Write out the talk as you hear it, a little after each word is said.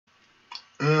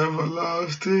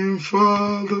Everlasting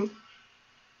Father,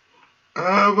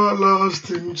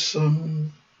 everlasting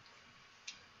Son,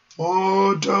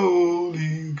 all the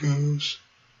Holy Ghost,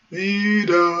 be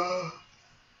thou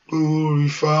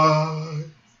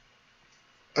glorified.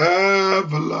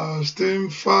 Everlasting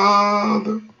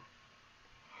Father,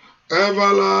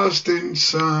 everlasting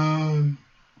Son,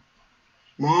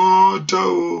 all the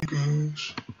Holy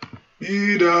Ghost,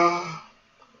 be thou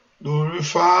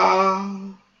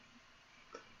glorified.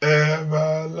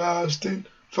 Everlasting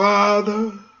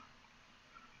Father,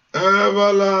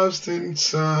 everlasting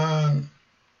Son,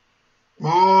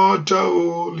 all the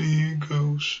Holy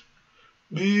Ghost,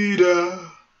 be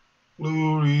thou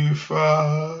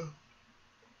glorified.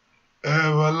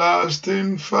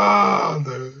 Everlasting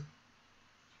Father,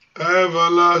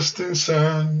 everlasting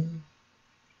Son,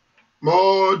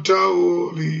 all the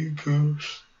Holy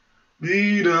Ghost,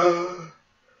 be thou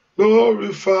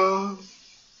glorified.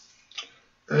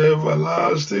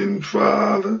 Everlasting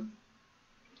Father,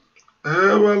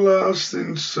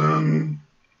 everlasting Son,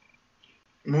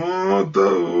 all the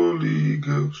Holy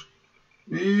Ghost,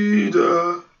 be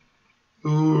thou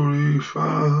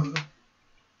glorified.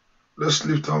 Let's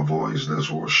lift our voice, let's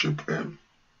worship Him.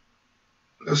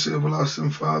 Let's say, everlasting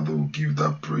Father, we give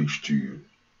that praise to you.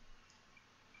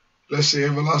 Let's say,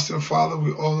 everlasting Father,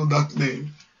 we honor that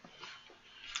name.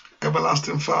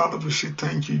 Everlasting Father, we say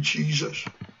thank you, Jesus.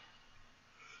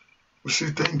 We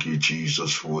say thank you,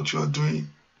 Jesus, for what you are doing.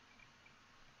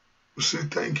 We say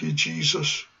thank you,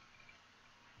 Jesus,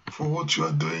 for what you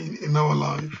are doing in our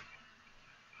life.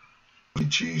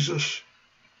 Jesus,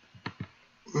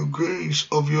 the grace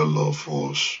of your love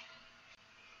for us.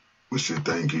 We say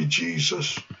thank you,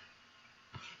 Jesus,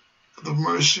 for the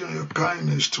mercy and your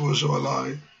kindness towards our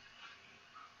life.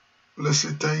 Let's say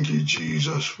thank you,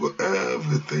 Jesus, for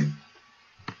everything,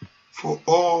 for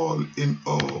all in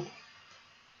all.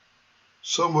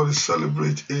 Somebody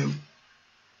celebrate Him.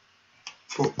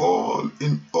 For all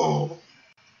in all.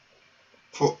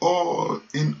 For all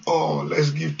in all. Let's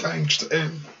give thanks to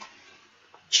Him.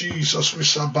 Jesus, we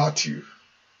sabbat you.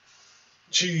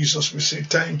 Jesus, we say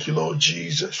thank you, Lord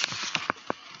Jesus.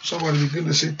 Somebody begin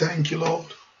to say thank you, Lord.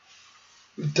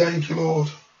 We thank you, Lord.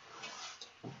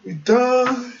 We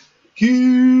thank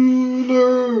you,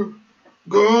 Lord,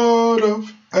 God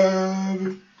of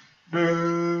heaven,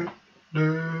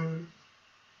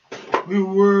 we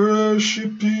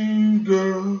worship you,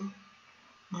 God,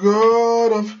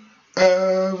 God of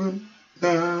heaven,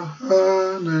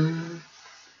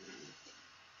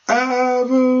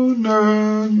 heaven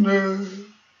and earth,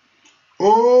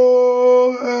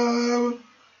 oh heaven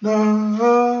and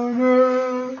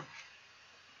earth,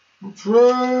 we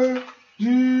praise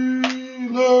you,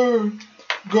 Lord,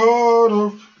 God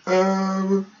of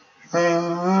heaven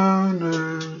and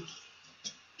earth.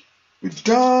 We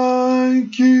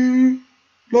thank you,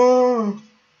 Lord,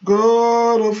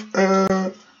 God of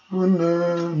heaven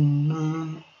and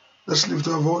earth. Let's lift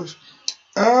our voice.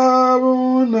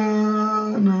 Heaven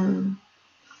and earth,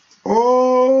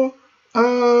 oh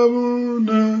heaven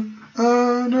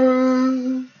and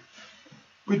earth.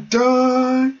 We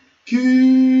thank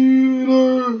you,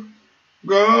 Lord,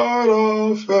 God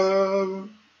of heaven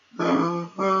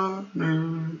and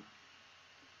earth.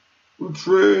 We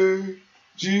praise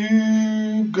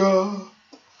you, God,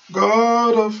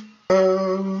 God of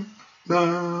heaven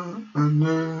and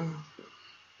earth.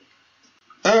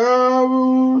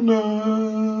 Heaven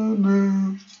and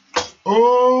earth,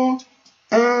 oh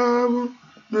heaven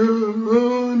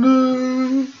and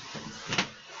earth.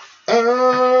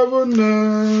 Heaven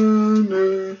and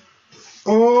earth,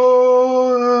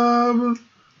 oh heaven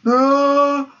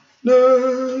and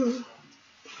earth.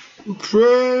 We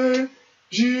praise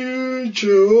you,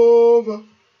 Jehovah,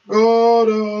 God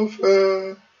of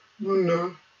heaven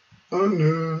and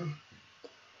earth.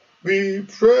 We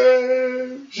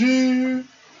praise you,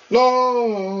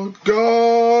 Lord,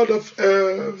 God of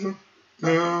heaven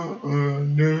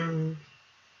and earth.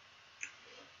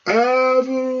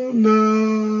 Heaven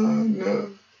and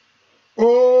earth,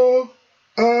 oh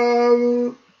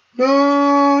heaven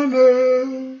and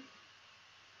earth.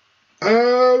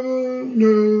 Heaven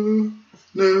and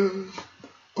earth,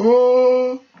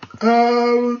 oh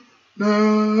heaven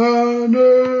and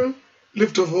earth.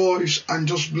 Lift a voice and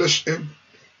just bless Him.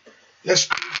 Let's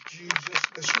praise Jesus.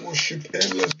 Let's worship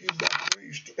Him. Let's give that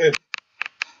praise to Him.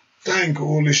 Thank you,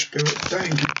 Holy Spirit.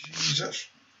 Thank you, Jesus.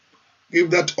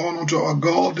 Give that honor to our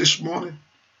God this morning.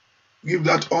 Give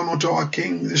that honor to our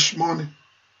King this morning.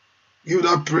 Give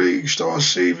that praise to our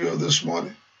Savior this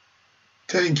morning.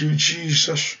 Thank you,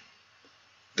 Jesus.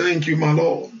 Thank you, my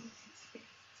Lord.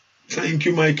 Thank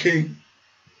you, my King.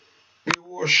 We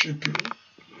worship you.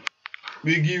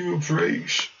 We give you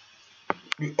praise.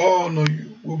 We honor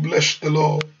you. We bless the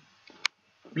Lord.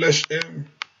 Bless him.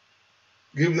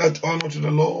 Give that honor to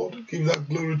the Lord. Give that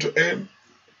glory to him.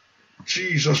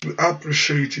 Jesus, we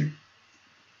appreciate you.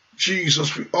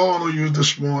 Jesus, we honor you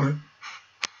this morning.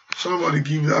 Somebody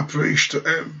give that praise to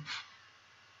him.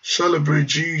 Celebrate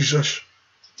Jesus.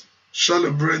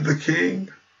 Celebrate the King.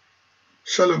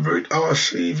 Celebrate our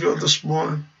Savior this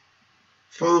morning.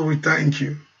 Father, we thank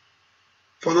you.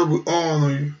 Father, we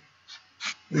honor you.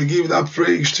 We give that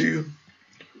praise to you.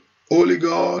 Holy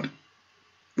God,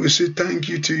 we say thank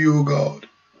you to you, God.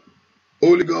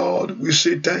 Holy God, we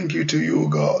say thank you to you,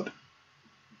 God.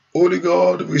 Holy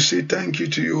God, we say thank you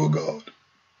to you, God.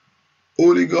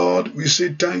 Holy God, we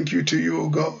say thank you to you,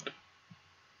 God.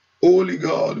 Holy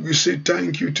God, we say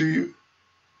thank you to you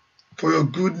for your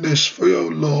goodness, for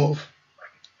your love,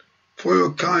 for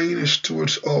your kindness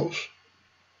towards us.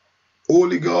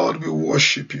 Holy God, we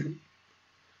worship you.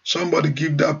 Somebody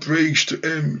give that praise to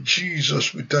him.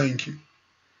 Jesus, we thank you.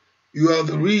 You are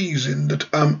the reason that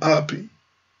I'm happy.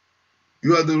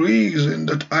 You are the reason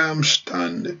that I am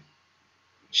standing.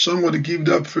 Somebody give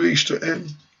that praise to him.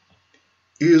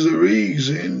 He is the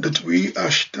reason that we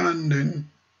are standing.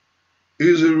 He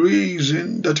is the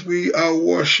reason that we are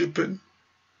worshiping.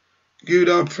 Give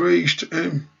that praise to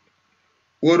him.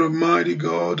 What a mighty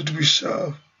God that we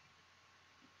serve.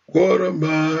 What a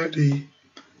mighty.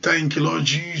 Thank you, Lord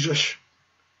Jesus.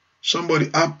 Somebody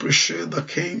appreciate the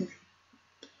King.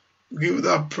 Give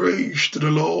that praise to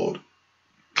the Lord.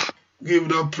 Give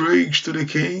that praise to the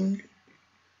King.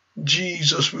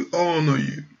 Jesus, we honor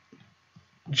you.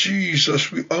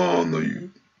 Jesus, we honor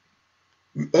you.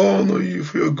 We honor you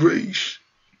for your grace.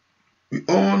 We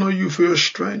honor you for your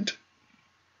strength.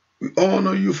 We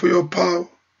honor you for your power.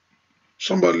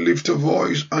 Somebody lift a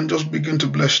voice and just begin to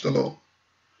bless the Lord.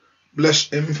 Bless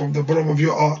him from the bottom of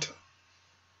your heart.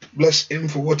 Bless him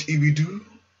for what he will do.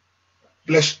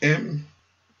 Bless him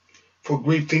for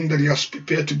great things that he has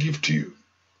prepared to give to you.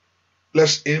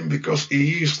 Bless him because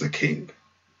he is the King.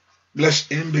 Bless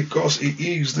him because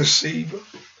he is the Savior.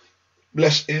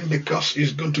 Bless him because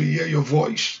he's going to hear your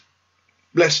voice.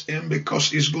 Bless him because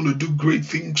he's going to do great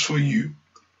things for you.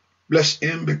 Bless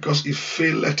him because he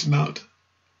faileth not.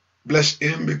 Bless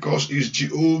him because he's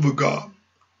Jehovah God.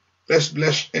 Let's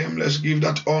bless him. Let's give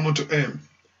that honor to him.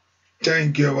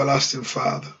 Thank you, everlasting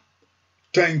Father.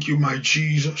 Thank you, my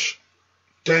Jesus.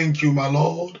 Thank you, my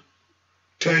Lord.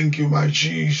 Thank you, my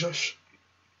Jesus.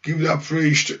 Give that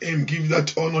praise to him. Give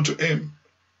that honor to him.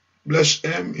 Bless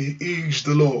him. He is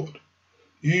the Lord.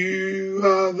 You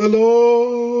are the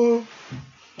Lord.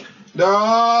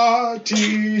 That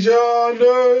is your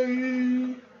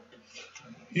name.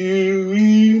 You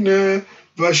will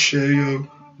never share your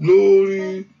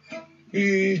glory.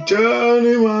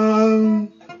 Eternal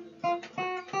man.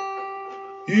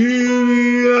 You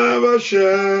will never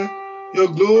share your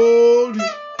glory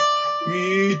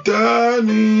with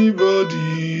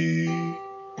anybody.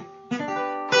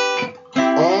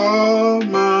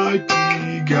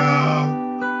 Almighty God.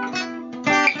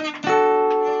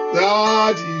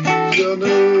 That is your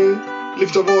name.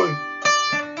 Lift a voice.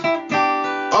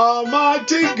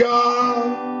 Almighty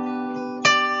God.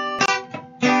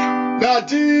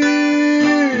 That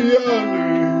is your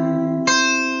name.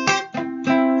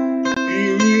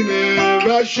 You will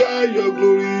never share your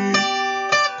glory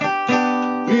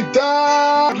with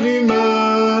any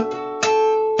man.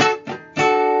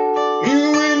 You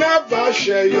will never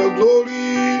share your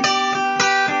glory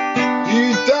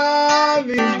with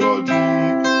anybody.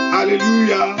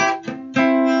 Hallelujah.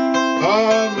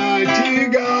 Almighty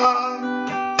God,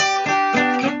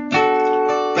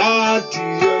 that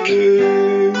is your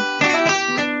name.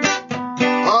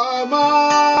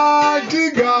 Almighty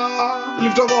God,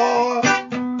 lift up all.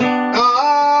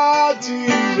 That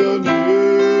is your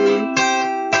name.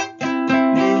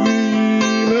 You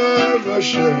will never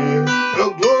share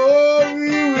your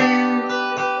glory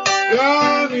with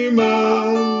any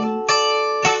man.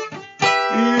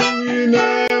 You will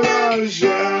never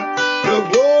share your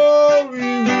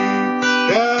glory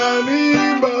with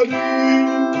anybody.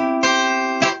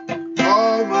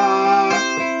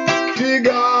 Almighty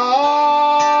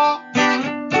God,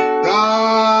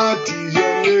 that is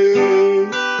your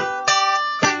name.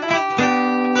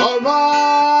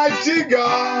 Almighty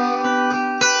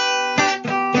God,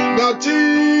 that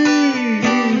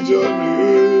is your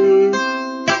name.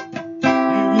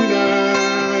 You will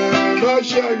never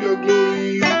share your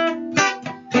glory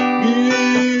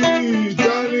with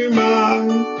any man.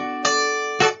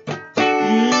 You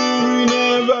will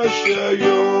never share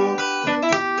your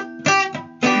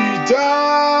with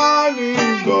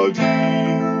anybody.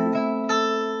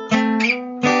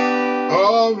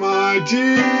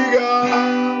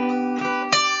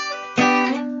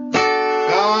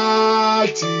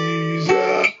 That is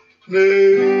the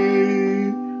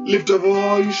name. Lift a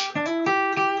voice.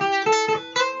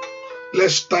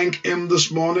 Let's thank Him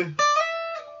this morning.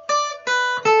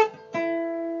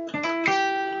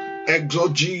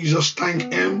 Exalt Jesus.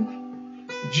 Thank Him.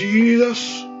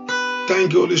 Jesus.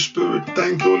 Thank you, Holy Spirit.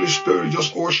 Thank you, Holy Spirit.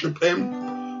 Just worship Him.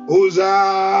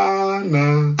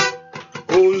 Hosanna.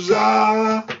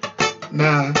 Hosanna.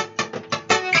 Hosanna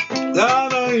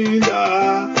in the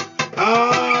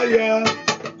higher.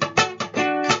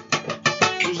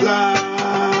 Hosanna.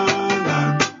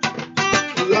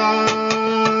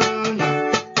 Hosanna.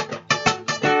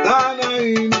 Hosanna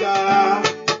in the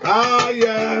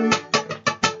higher.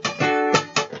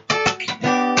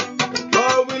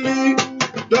 Lord, we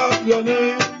lift up your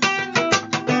name.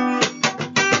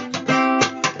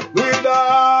 With a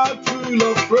heart full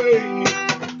of praise.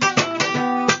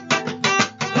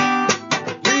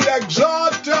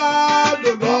 Exalted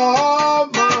the Lord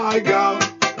my God,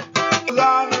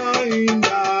 Hosanna in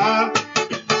the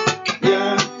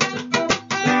yeah.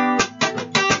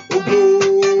 Oh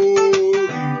glory,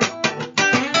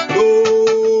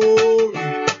 glory,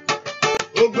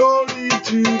 oh glory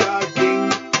to the King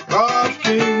of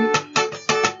Kings.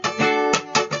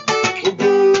 Oh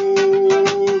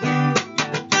glory,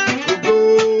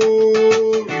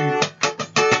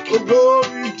 oh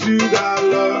glory to the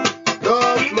Lord.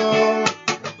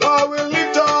 Lord, we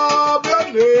lift up your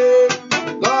name.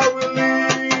 Lord, we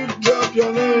lift up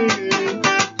your name.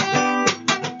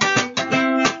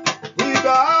 With a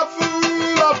heart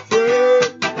full of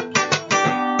praise,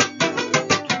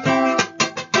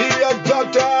 be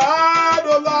exalted, O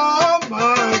Lord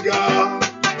my God.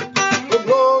 The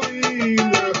glory in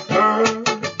the earth,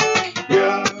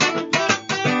 yeah.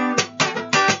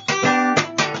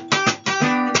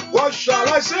 What shall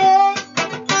I say?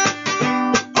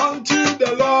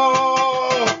 The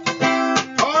Lord,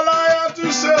 all I have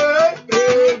to say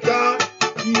is thank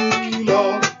you,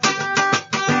 Lord.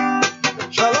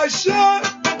 Shall I say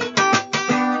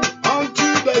unto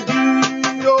the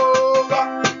Jehovah?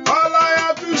 All I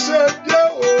have to say,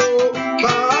 Jehovah,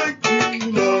 thank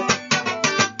you, Lord.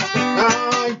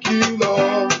 Thank you,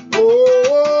 Lord. Oh,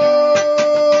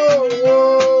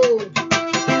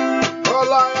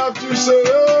 all I have to say.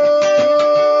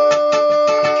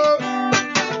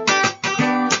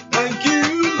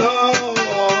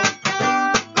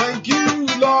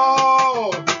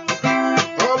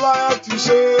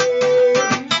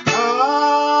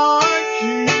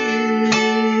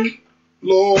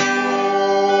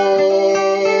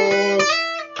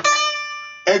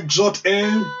 Exalt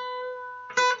Him.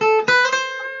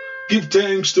 Give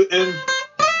thanks to Him.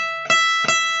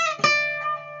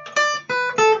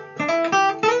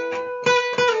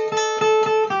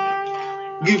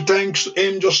 Give thanks to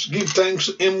Him. Just give thanks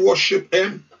to Him. Worship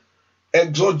Him.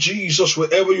 Exalt Jesus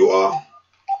wherever you are.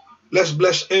 Let's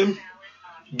bless Him.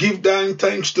 Give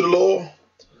thanks to the Lord.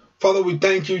 Father, we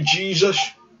thank you, Jesus.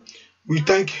 We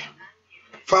thank you.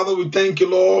 Father, we thank you,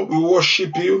 Lord. We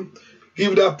worship you.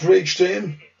 Give that praise to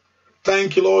Him.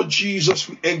 Thank you, Lord Jesus.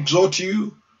 We exalt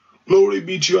you. Glory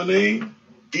be to your name.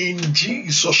 In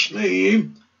Jesus'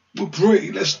 name, we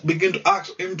pray. Let's begin to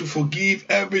ask Him to forgive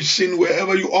every sin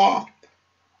wherever you are.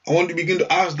 I want to begin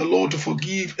to ask the Lord to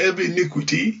forgive every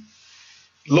iniquity.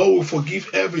 Lord will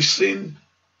forgive every sin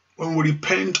when we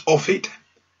repent of it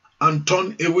and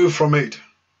turn away from it.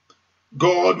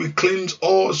 God will cleanse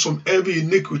us from every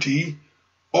iniquity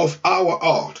of our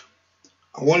heart.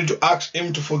 I want you to ask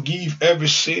Him to forgive every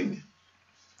sin.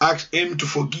 Ask Him to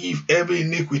forgive every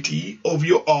iniquity of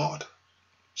your heart.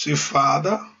 Say,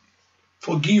 Father,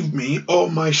 forgive me all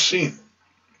my sin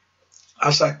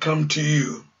as I come to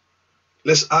you.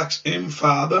 Let's ask Him,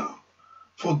 Father,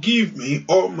 forgive me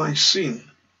all my sin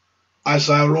as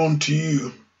I run to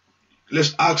you.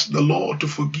 Let's ask the Lord to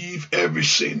forgive every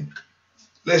sin.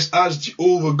 Let's ask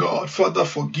Jehovah God, Father,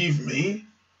 forgive me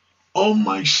all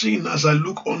my sin as I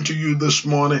look unto you this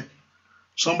morning.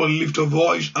 Somebody lift a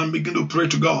voice and begin to pray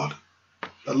to God,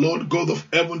 the Lord God of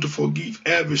heaven, to forgive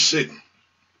every sin.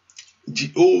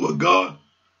 Jehovah God,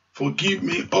 forgive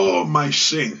me all my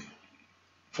sin.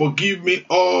 Forgive me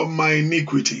all my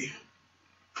iniquity.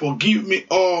 Forgive me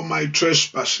all my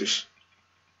trespasses.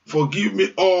 Forgive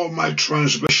me all my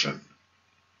transgression.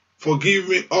 Forgive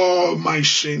me all my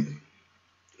sin.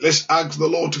 Let's ask the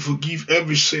Lord to forgive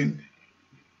every sin.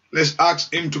 Let's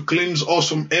ask Him to cleanse us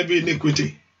from every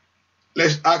iniquity.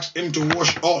 Let's ask Him to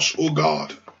wash us, O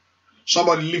God.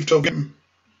 Somebody lift up Him.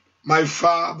 My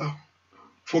Father,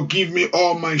 forgive me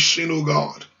all my sin, O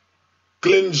God.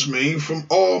 Cleanse me from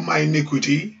all my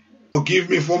iniquity. Forgive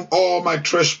me from all my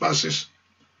trespasses.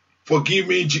 Forgive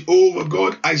me, Jehovah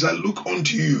God, as I look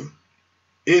unto you.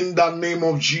 In the name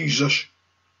of Jesus.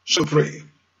 So pray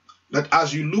that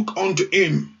as you look unto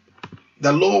him,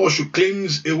 the Lord should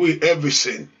cleanse away every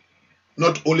sin.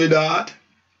 Not only that,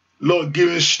 Lord, give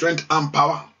me strength and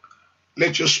power.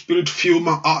 Let your spirit fill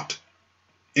my heart.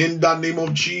 In the name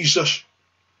of Jesus.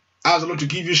 Ask the Lord to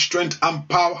give you strength and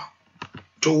power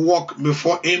to walk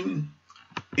before him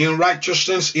in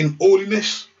righteousness, in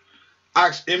holiness.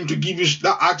 Ask him to give you,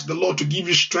 ask the Lord to give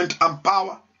you strength and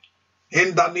power.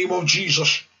 In the name of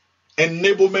Jesus.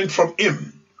 Enablement from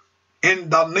him. In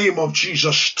the name of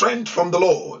Jesus. Strength from the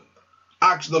Lord.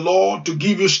 Ask the Lord to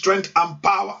give you strength and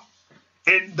power.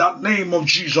 In the name of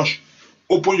Jesus.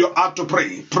 Open your heart to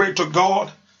pray. Pray to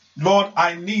God. Lord,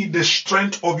 I need the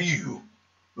strength of you.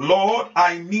 Lord,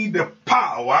 I need the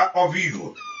power of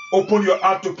you. Open your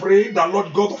heart to pray the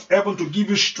Lord God of heaven to give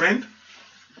you strength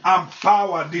and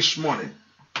power this morning.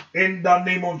 In the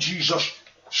name of Jesus.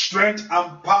 Strength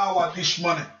and power this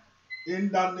morning. In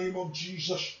the name of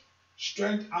Jesus.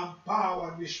 Strength and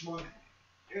power this morning.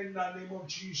 In the name of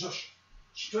Jesus.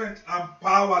 Strength and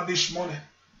power this morning.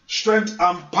 Strength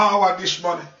and power this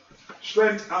morning.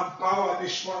 Strength and power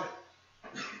this morning.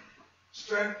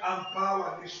 Strength and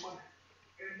power this morning.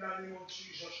 In the name of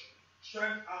Jesus.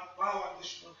 Strength and power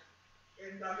this morning.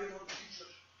 In the name of Jesus.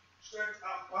 Strength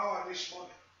and power this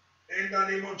morning. In the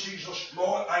name of Jesus.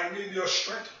 Lord, I need your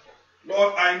strength.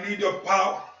 Lord, I need your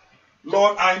power.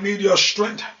 Lord, I need your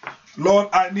strength. Lord,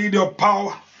 I need your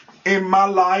power in my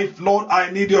life. Lord, I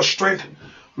need your strength.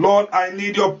 Lord, I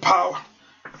need your power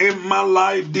in my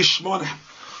life this morning.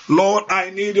 Lord, I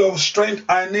need your strength.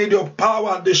 I need your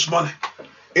power this morning.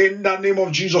 In the name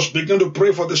of Jesus, begin to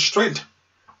pray for the strength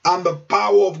and the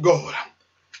power of God.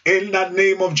 In the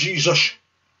name of Jesus,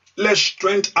 let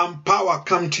strength and power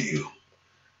come to you.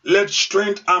 Let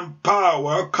strength and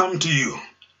power come to you.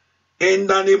 In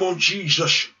the name of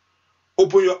Jesus,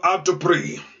 open your heart to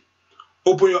pray.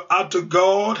 Open your heart to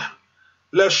God.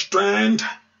 Let strength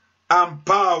and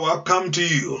power come to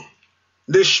you.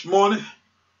 This morning,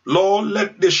 Lord,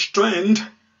 let the strength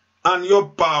and your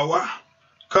power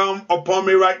come upon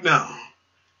me right now.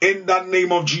 In the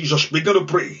name of Jesus, begin to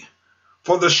pray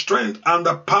for the strength and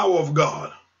the power of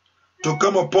God to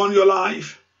come upon your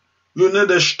life. You need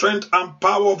the strength and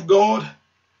power of God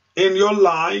in your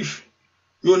life.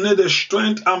 You need the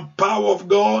strength and power of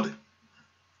God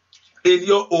in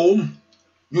your home.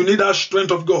 You need that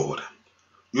strength of God.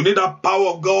 You need that power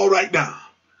of God right now.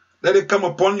 Let it come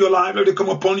upon your life. Let it come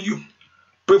upon you.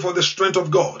 Pray for the strength of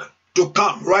God to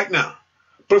come right now.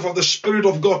 Pray for the Spirit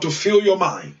of God to fill your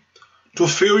mind, to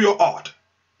fill your heart.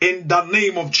 In the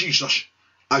name of Jesus.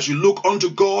 As you look unto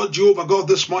God, Jehovah God,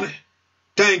 this morning,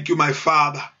 thank you, my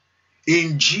Father.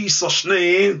 In Jesus'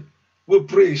 name, we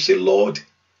pray. Say, Lord,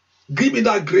 give me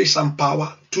that grace and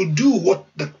power to do what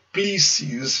that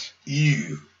pleases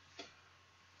you.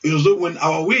 It was when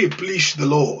our way pleased the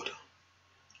Lord.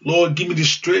 Lord, give me the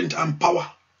strength and power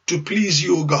to please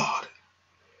you, O God.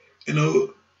 You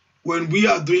know, when we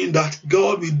are doing that,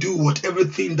 God will do whatever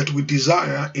thing that we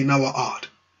desire in our heart.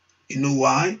 You know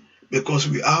why? Because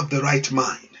we have the right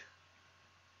mind.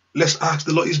 Let's ask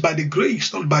the Lord, it's by the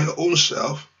grace, not by your own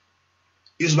self.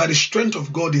 It's by the strength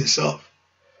of God himself.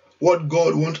 What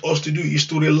God wants us to do is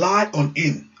to rely on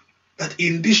him, that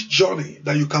in this journey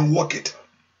that you can walk it.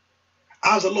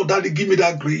 Ask the Lord, Daddy, give me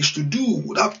that grace to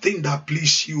do that thing that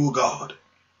pleases you, O God.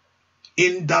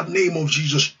 In the name of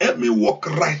Jesus, help me walk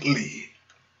rightly.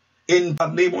 In the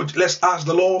name of, let's ask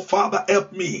the Lord, Father,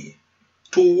 help me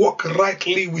to walk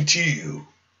rightly with you.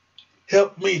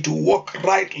 Help me to walk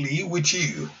rightly with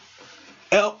you.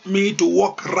 Help me to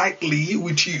walk rightly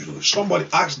with you. Somebody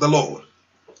ask the Lord,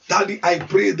 Daddy, I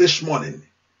pray this morning,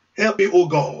 help me, O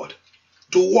God,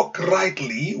 to walk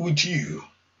rightly with you.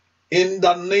 In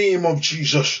the name of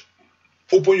Jesus,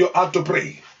 open your heart to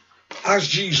pray. Ask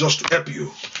Jesus to help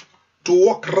you to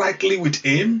walk rightly with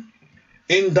him.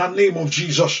 In the name of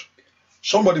Jesus,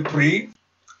 somebody pray.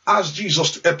 Ask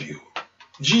Jesus to help you.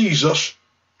 Jesus,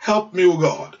 help me, O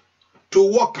God,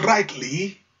 to walk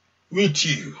rightly with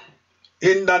you.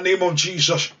 In the name of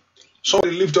Jesus,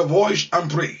 somebody lift a voice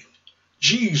and pray.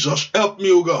 Jesus, help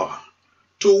me, O God,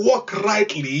 to walk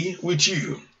rightly with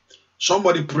you.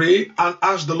 Somebody pray and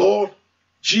ask the Lord,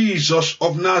 Jesus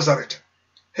of Nazareth,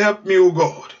 help me, O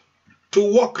God,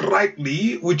 to walk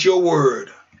rightly with your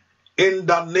word. In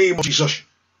the name of Jesus,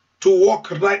 to walk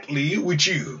rightly with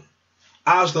you.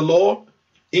 Ask the Lord,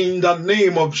 in the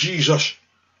name of Jesus,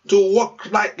 to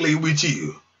walk rightly with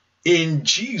you. In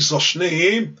Jesus'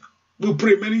 name, we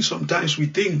pray. Sometimes we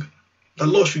think the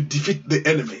Lord should defeat the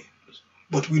enemy.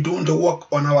 but we don't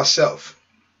work on ourselves.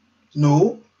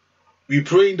 No, we're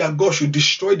praying that God should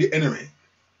destroy the enemy,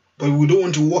 but we don't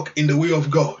want to walk in the way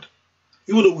of God.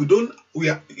 Even though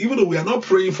we are not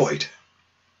praying for it,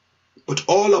 but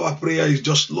all our prayer is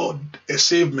just, Lord,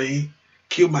 save me,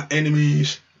 kill my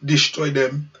enemies, destroy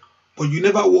them. But you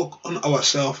never work on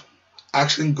ourselves,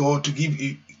 asking God to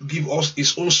give us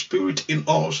His own Spirit in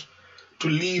us to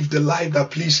live the life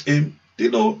that pleases Him.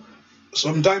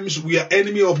 Sometimes we are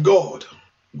enemy of God.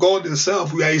 God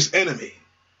Himself, we are His enemy.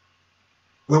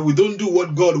 When we don't do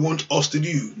what God wants us to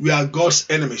do, we are God's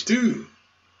enemies too.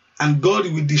 And God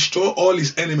will destroy all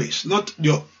His enemies, not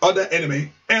your other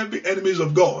enemy, every enemies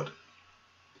of God.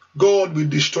 God will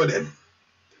destroy them.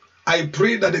 I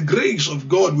pray that the grace of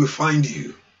God will find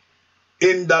you.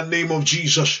 In the name of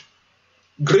Jesus,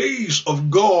 grace of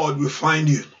God will find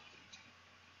you.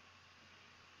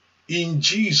 In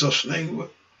Jesus' name,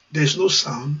 there's no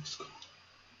sound.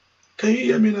 Can you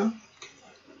hear me now?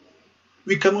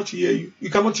 We cannot hear you. You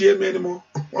cannot hear me anymore.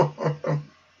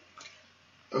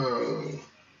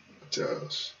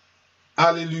 Just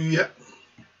hallelujah.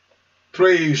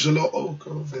 Praise the Lord. Oh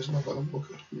God, there's no volume.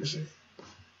 Okay, let me see.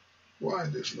 Why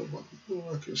there's no volume?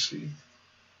 Oh, I can see.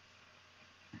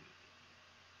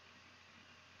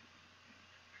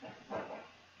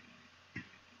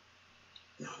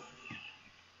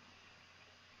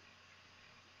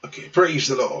 Okay, praise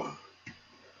the Lord.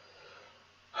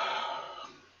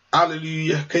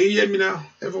 Hallelujah. Can you hear me now,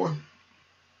 everyone?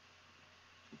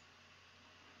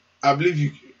 I believe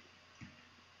you.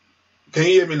 Can you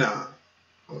hear me now?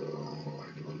 Oh,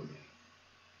 I don't know.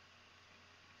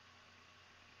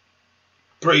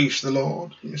 Praise the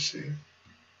Lord. Let me see.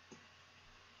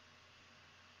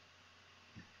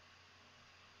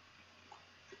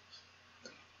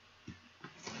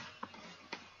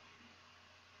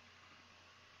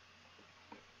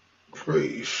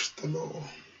 Praise the Lord.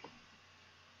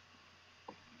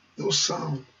 No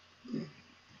sound.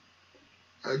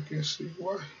 I can see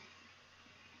why.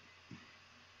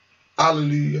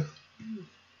 Hallelujah.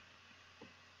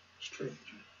 Strange.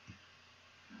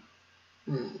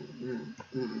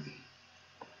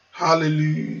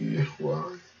 Hallelujah.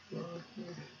 Why?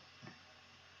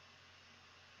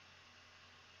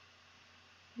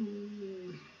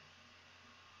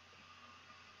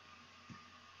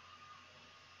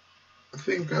 I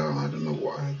think, I don't know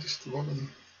why, just volume.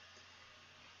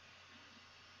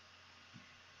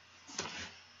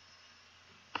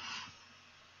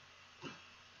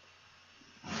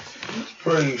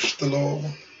 Praise the Lord.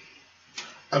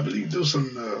 I believe there's some,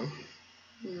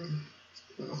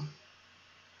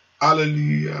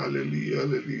 hallelujah, hallelujah,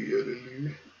 hallelujah,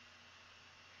 hallelujah.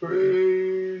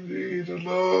 Praise the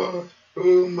Lord,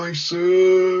 oh my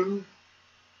soul.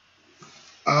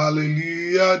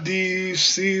 Hallelujah,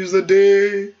 this is the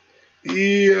day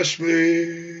He has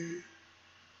made.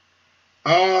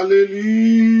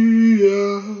 Hallelujah,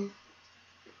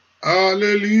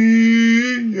 hallelujah.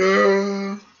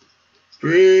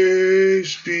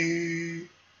 Praise be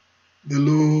the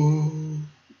Lord.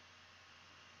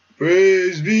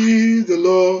 Praise be the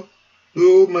Lord,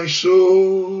 oh my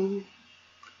soul.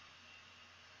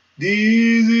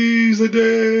 This is the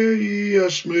day He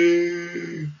has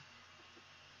made.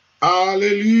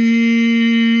 Hallelujah,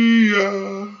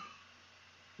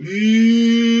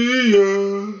 hallelujah.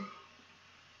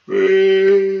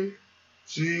 Praise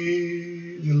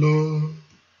ye the Lord.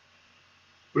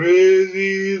 Praise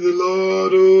ye the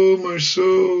Lord, oh my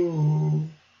soul.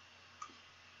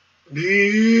 This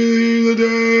is the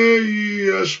day He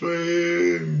has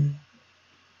made.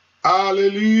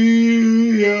 Hallelujah,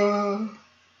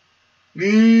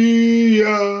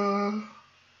 hallelujah.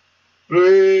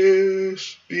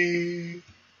 Praise be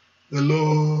the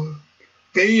Lord.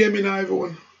 Can you hear me now,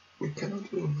 everyone? We cannot.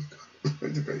 Oh my God.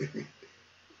 Can you hear me?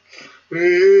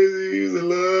 Praise the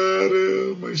Lord,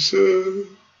 oh my soul.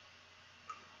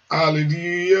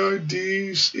 Hallelujah,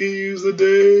 this is the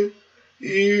day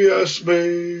He has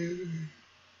made.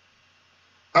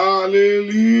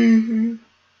 Hallelujah,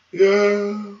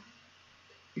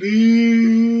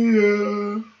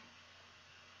 hallelujah.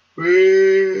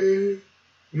 Praise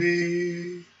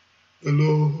be the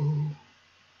Lord.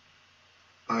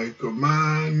 I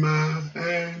command my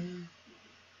hand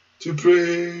to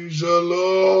praise the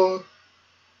Lord.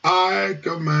 I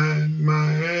command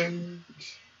my hand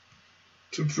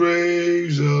to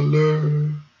praise the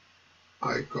Lord.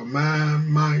 I command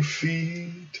my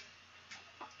feet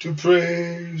to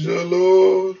praise the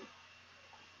Lord.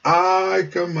 I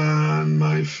command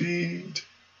my feet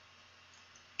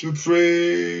to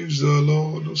praise the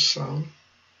Lord. The sound.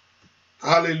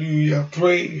 Hallelujah.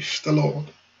 Praise the Lord.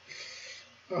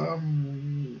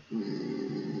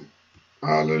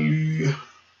 Hallelujah.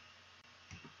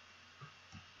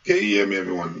 Can you hear me,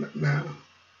 everyone, now?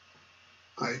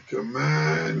 I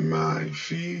command my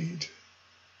feet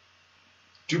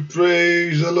to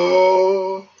praise the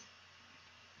Lord.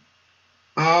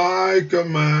 I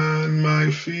command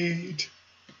my feet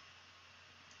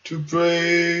to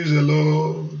praise the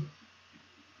Lord.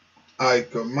 I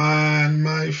command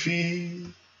my feet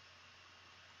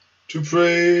to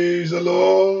praise the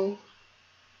Lord.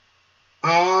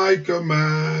 I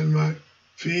command my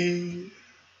feet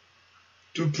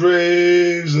to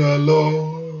praise the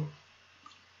Lord.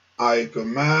 I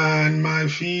command my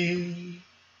feet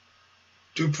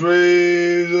to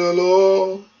praise the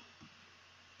Lord.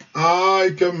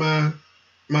 I command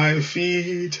my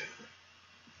feet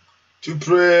to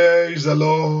praise the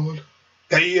Lord.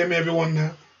 Can you hear me, everyone,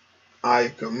 now? I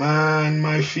command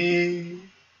my feet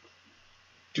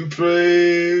to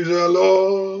praise the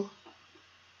Lord.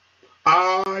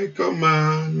 I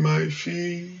command my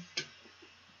feet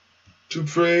to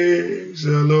praise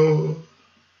the Lord.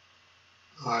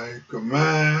 I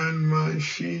command my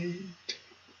feet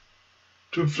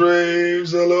to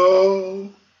praise the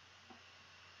Lord.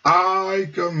 I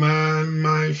command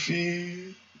my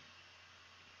feet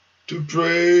to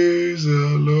praise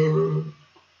the Lord.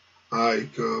 I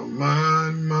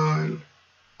command my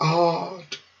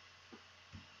heart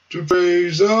to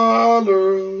praise the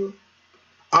Lord.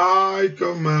 I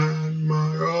command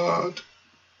my heart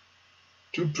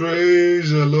to praise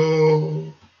the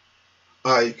Lord.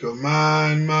 I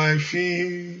command my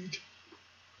feet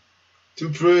to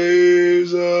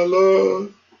praise the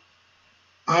Lord.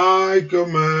 I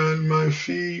command my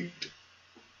feet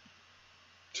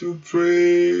to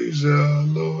praise the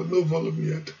Lord. No volume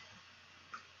yet.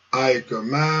 I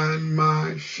command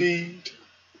my feet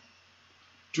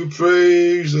to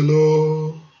praise the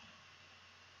Lord.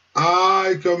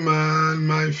 I command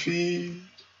my feet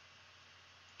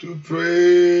to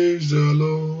praise the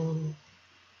Lord.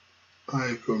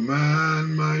 I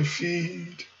command my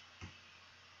feet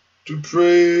to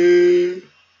praise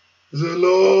the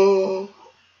Lord.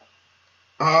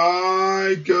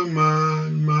 I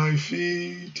command my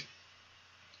feet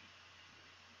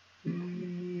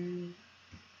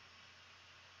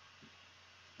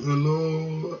the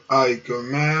Lord. I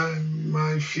command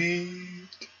my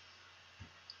feet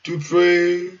to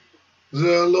praise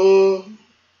the Lord.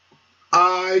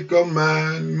 I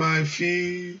command my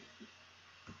feet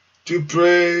to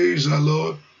praise the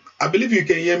Lord. I believe you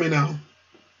can hear me now.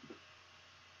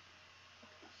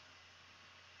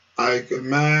 I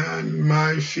command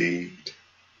my feet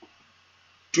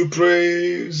to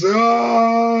praise the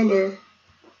Lord.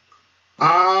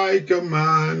 I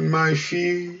command my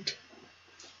feet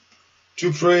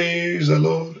to praise the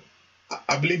Lord.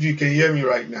 I believe you can hear me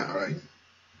right now, right?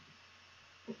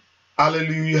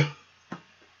 Hallelujah.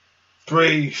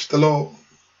 Praise the Lord.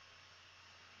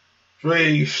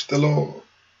 Praise the Lord.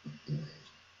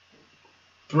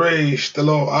 Praise the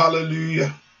Lord.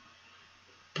 Hallelujah.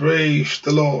 Praise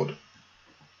the Lord.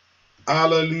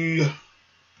 Hallelujah.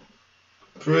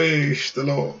 Praise the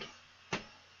Lord.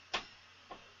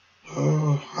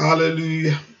 Oh,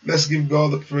 hallelujah. Let's give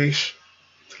God the praise.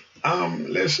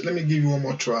 Let me give you one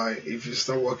more try. If it's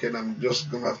not working, I'm just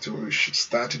gonna have to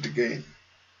start it again.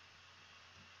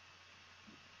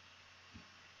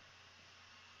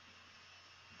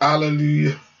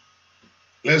 Hallelujah.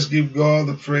 Let's give God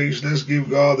the praise. Let's give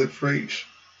God the praise.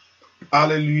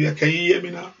 Hallelujah. Can you hear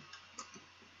me now?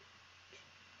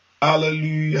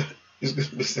 Hallelujah. It's going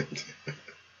to be sent.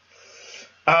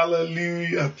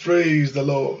 Hallelujah. Praise the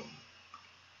Lord.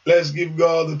 Let's give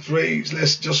God the praise.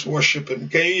 Let's just worship Him.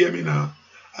 Can you hear me now?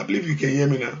 I believe you can hear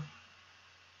me now.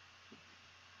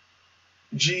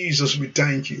 Jesus, we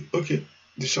thank you. Okay.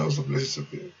 The shouts of blessings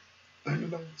of you. I know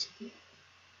that.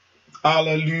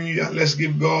 Hallelujah. Let's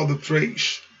give God the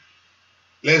praise.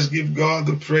 Let's give God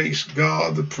the praise.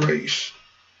 God the praise.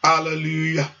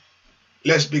 Hallelujah.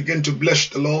 Let's begin to bless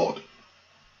the Lord.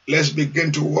 Let's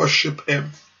begin to worship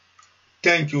Him.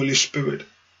 Thank you, Holy Spirit.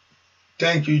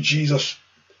 Thank you, Jesus.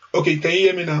 Okay, can you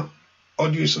hear me now?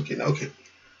 Audio is okay now. Okay.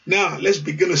 Now, let's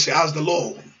begin to say, ask the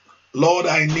Lord, Lord,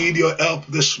 I need your help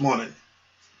this morning.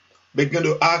 Begin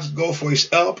to ask God for His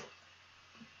help.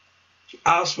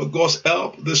 Ask for God's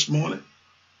help this morning.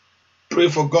 Pray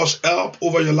for God's help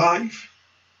over your life.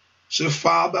 Say,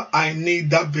 Father, I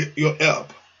need your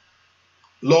help.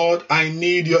 Lord, I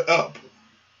need your help.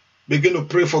 Begin to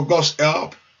pray for God's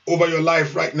help over your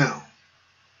life right now.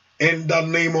 In the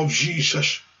name of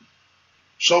Jesus.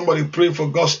 Somebody pray for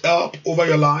God's help over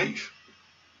your life.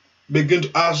 Begin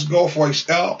to ask God for His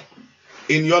help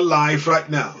in your life right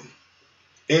now.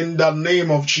 In the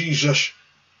name of Jesus,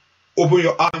 open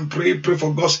your heart and pray. Pray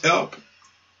for God's help.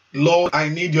 Lord, I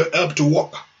need your help to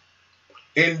walk.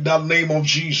 In the name of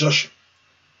Jesus,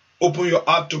 open your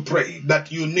heart to pray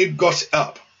that you need God's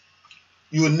help.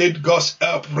 You need God's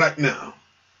help right now.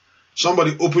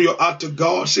 Somebody open your heart to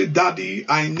God. Say, Daddy,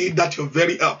 I need that your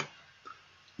very help.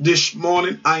 This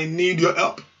morning, I need your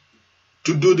help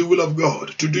to do the will of God,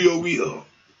 to do your will.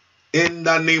 In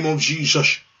the name of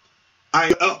Jesus, I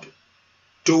need help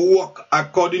to walk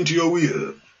according to your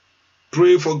will.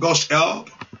 Pray for God's help.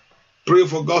 Pray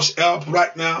for God's help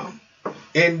right now.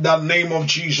 In the name of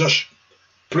Jesus,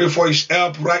 pray for his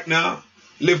help right now.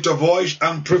 Lift a voice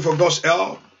and pray for God's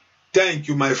help. Thank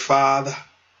you, my Father.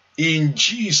 In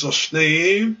Jesus'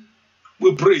 name,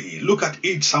 we pray. Look at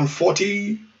it. Psalm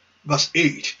 40, verse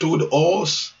 8 told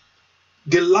us,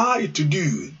 delight to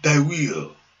do thy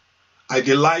will. I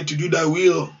delight to do thy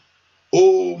will.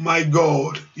 Oh my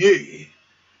God. Yea.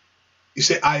 He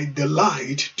said, I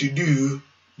delight to do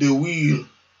the will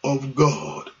of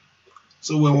God.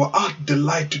 So when we are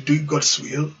delight to do God's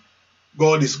will,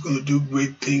 God is going to do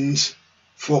great things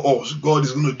for us. God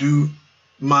is going to do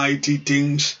mighty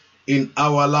things in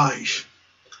our life.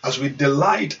 As we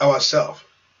delight ourselves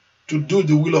to do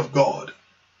the will of God,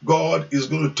 God is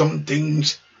going to turn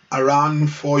things around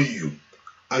for you.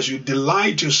 As you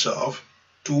delight yourself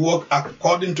to walk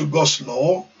according to God's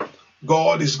law,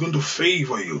 God is going to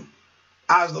favor you.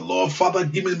 As the Lord, Father,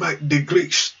 give me the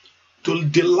grace to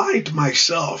delight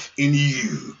myself in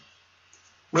you.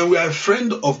 When we are a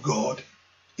friend of God,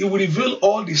 He will reveal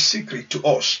all the secret to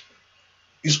us.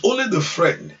 It's only the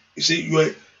friend. You see,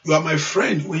 you are my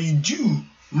friend when you do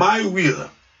my will.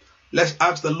 Let's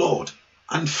ask the Lord.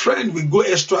 And friend, we go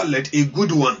extra length, a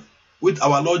good one. With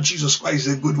our Lord Jesus Christ,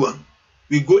 a good one.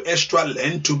 We go extra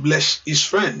length to bless his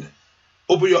friend.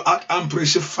 Open your heart and pray.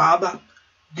 Say, Father,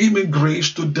 give me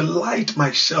grace to delight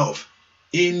myself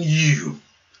in you.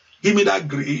 Give me that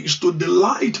grace to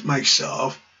delight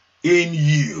myself in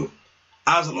you.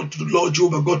 Ask the Lord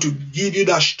Jehovah God to give you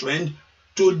that strength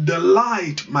to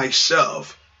delight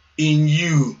myself in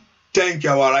you. Thank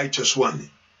you, our righteous one.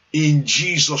 In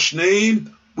Jesus'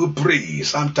 name we pray.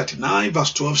 Psalm 39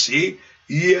 verse 12 say,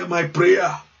 hear my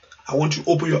prayer. I want you to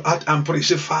open your heart and pray.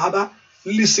 Say, Father,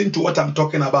 listen to what I'm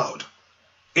talking about.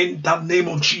 In the name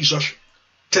of Jesus,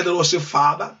 tell the Lord, say,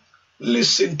 Father,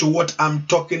 listen to what I'm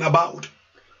talking about.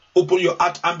 Open your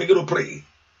heart and begin to pray.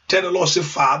 Tell the Lord, say,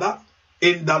 Father,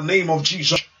 in the name of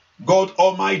Jesus, God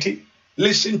Almighty,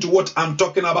 listen to what I'm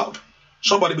talking about.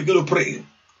 Somebody begin to pray.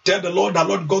 Tell the Lord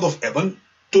God of heaven,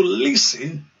 to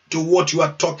listen to what you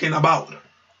are talking about.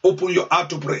 Open your heart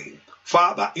to pray.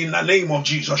 Father, in the name of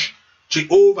Jesus,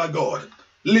 Jehovah God,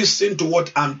 listen to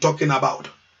what I'm talking about.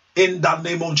 In the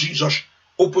name of Jesus,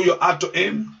 open your heart to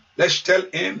him. Let's tell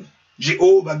him,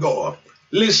 Jehovah God,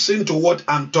 listen to what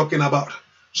I'm talking about.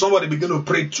 Somebody begin to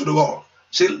pray to the Lord.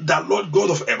 Say, the Lord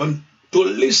God of heaven, to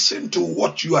listen to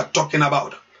what you are talking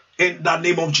about. In the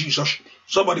name of Jesus,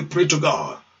 somebody pray to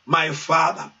God. My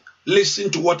Father,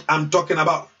 listen to what I'm talking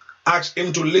about. Ask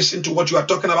him to listen to what you are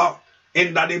talking about.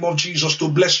 In the name of Jesus, to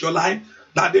bless your life.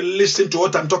 That they listen to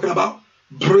what I'm talking about.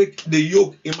 Break the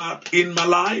yoke in my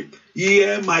life.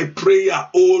 Hear my prayer,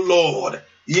 O Lord.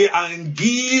 Hear and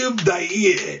give thy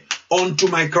ear unto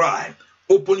my cry.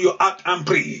 Open your heart and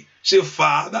pray. Say,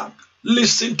 Father,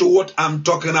 listen to what I'm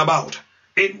talking about.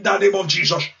 In the name of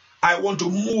Jesus, I want to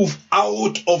move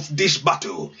out of this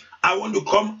battle. I want to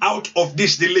come out of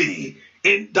this delay.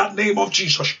 In the name of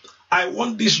Jesus, I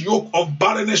want this yoke of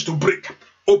barrenness to break.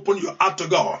 Open your heart to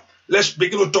God. Let's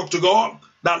begin to talk to God.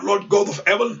 That Lord God of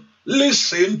heaven,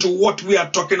 listen to what we are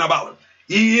talking about.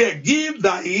 Ear, give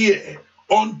thy ear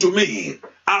unto me.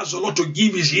 Ask the Lord to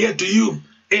give his ear to you.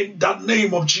 In the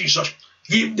name of Jesus,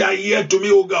 give thy ear to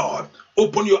me, O God.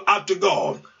 Open your heart to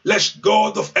God. Let's,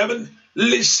 God of heaven,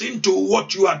 listen to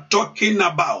what you are talking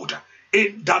about.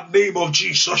 In the name of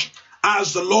Jesus,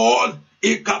 as the Lord,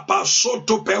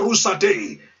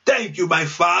 thank you, my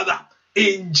Father.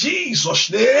 In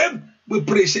Jesus' name, we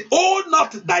pray. Say, oh,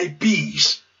 not thy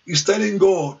peace. He's telling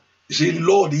God, he said,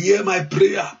 Lord, hear my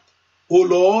prayer, O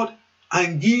Lord,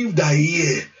 and give thy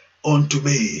ear unto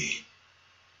me.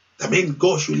 I mean,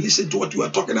 God should listen to what you are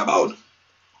talking about.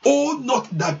 Oh, not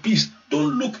thy peace.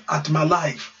 Don't look at my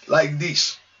life like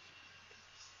this.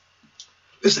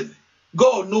 Listen,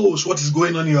 God knows what is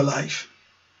going on in your life,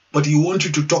 but he wants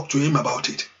you to talk to him about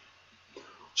it.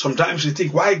 Sometimes you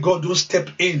think, why God don't step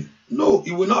in? No,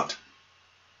 he will not.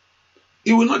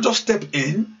 He will not just step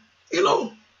in,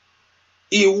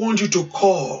 He wants you to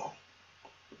call.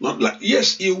 Not like,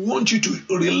 yes, he wants you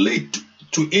to relate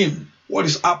to him, what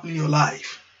is happening in your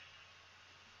life.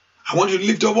 I want you to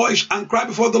lift your voice and cry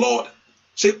before the Lord.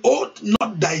 Say, hold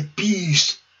not thy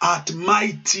peace at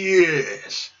my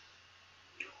tears.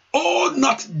 Hold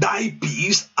not thy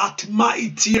peace at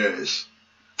my tears.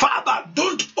 Father,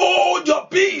 don't hold your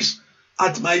peace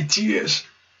at my tears.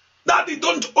 Daddy,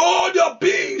 don't hold your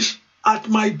peace at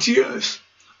my tears.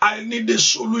 I need a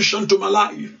solution to my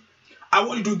life. I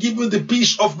want you to give me the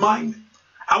peace of mind.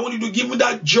 I want you to give me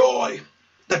that joy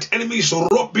that enemy is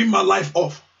robbing my life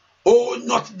of. Oh,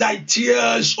 not thy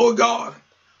tears, oh God.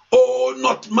 Oh,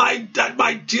 not my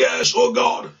tears, oh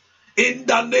God. In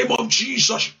the name of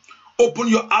Jesus, open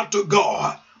your heart to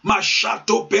God.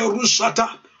 Mashato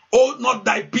perusata. Oh, not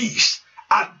thy peace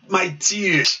at my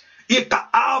tears. You can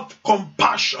have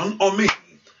compassion on me.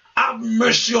 Have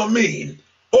mercy on me.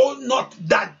 Oh, not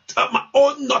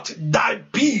thy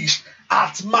peace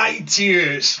at my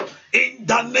tears. In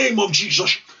the name of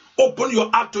Jesus, open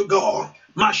your heart to God.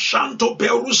 Mashanto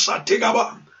perusa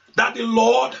tegaba. That the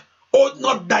Lord, hold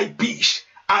not thy peace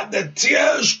at the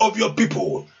tears of your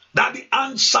people. That the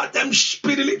answer them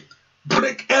speedily.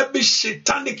 Break every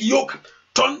satanic yoke.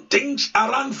 Turn things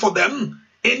around for them.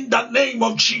 In the name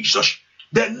of Jesus.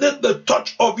 They need the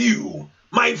touch of you,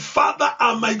 my Father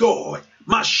and my God.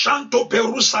 Mashanto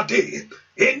perusate.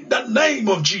 In the name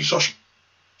of Jesus.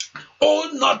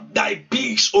 Hold not thy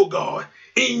peace, O God.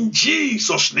 In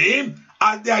Jesus' name,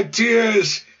 at thy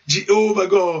tears, Jehovah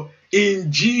God.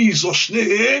 In Jesus'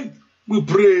 name, we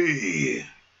pray.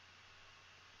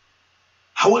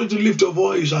 I want you to lift your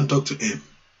voice and talk to him.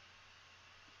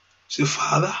 Say,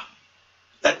 Father,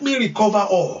 let me recover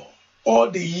all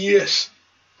the years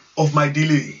of my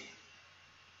delay.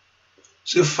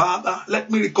 Say, Father,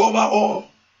 let me recover all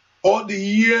the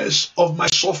years of my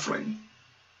suffering.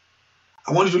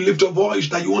 I want you to lift your voice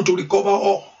that you want to recover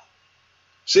all.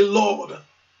 Say, Lord,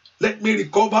 let me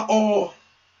recover all.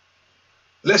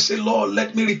 Let's say, Lord,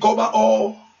 let me recover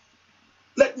all.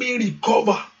 Let me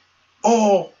recover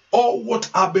all what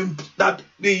have been, that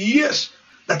the years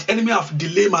that enemy have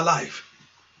delayed my life.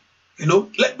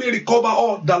 Let me recover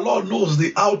all. The Lord knows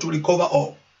how to recover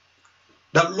all.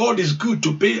 The Lord is good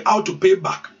to pay, how to pay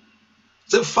back.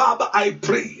 Say, Father, I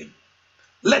pray,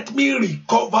 let me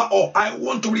recover all. I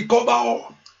want to recover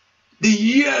all the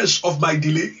years of my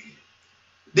delay,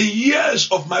 the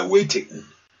years of my waiting.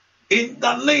 In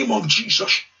the name of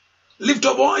Jesus, lift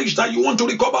your voice that you want to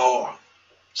recover all.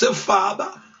 Say,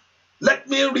 Father, let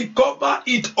me recover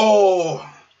it all.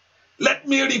 Let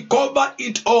me recover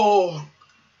it all.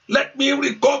 Let me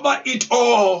recover it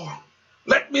all.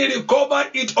 Let me recover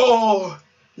it all.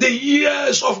 The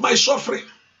years of my suffering.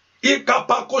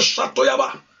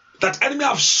 That enemy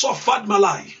have suffered my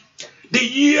life. The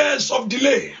years of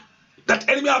delay. That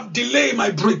enemy have delayed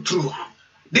my breakthrough.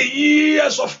 The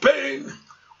years of pain.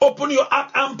 Open your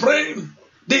heart and pray.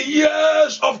 The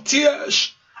years of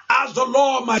tears. Ask the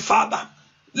Lord, my Father,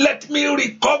 let me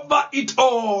recover it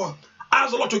all.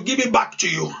 Ask the Lord to give it back to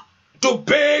you. To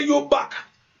pay you back.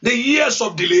 The years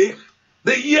of delay,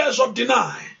 the years of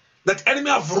deny, that enemy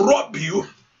have robbed you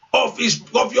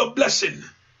of your blessing.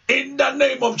 In the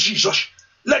name of Jesus,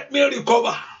 let me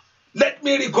recover. Let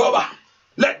me recover.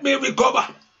 Let me recover.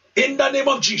 In the name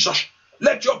of Jesus,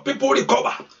 let your people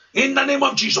recover. In the name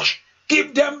of Jesus,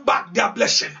 give them back their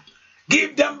blessing.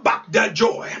 Give them back their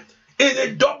joy in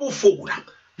a double fold.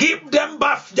 Give them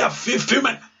back their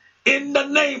fulfillment. In the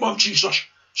name of Jesus,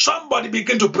 somebody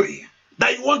begin to pray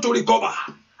that you want to recover.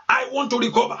 I want to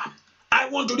recover. I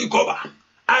want to recover.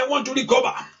 I want to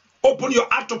recover. Open your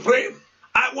heart to pray.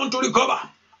 I want to recover.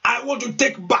 I want to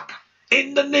take back.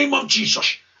 In the name of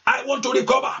Jesus. I want to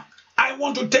recover. I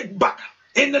want to take back.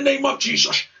 In the name of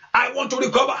Jesus. I want to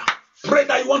recover. Pray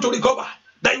that you want to recover.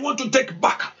 That you want to take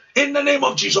back. In the name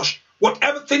of Jesus.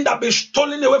 Whatever thing that been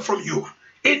stolen away from you.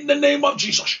 In the name of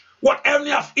Jesus. Whatever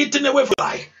you have eaten away from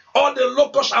life. All the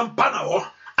locusts and panel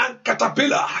and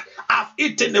caterpillar have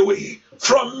eaten away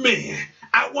from me.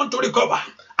 I want to recover.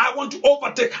 I want to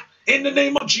overtake. In the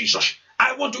name of Jesus,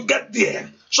 I want to get there.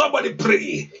 Somebody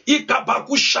pray.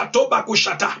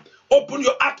 Open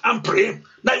your heart and pray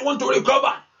that you want to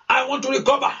recover. I want to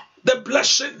recover the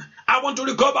blessing. I want to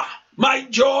recover my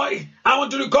joy. I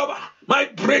want to recover my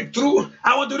breakthrough.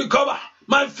 I want to recover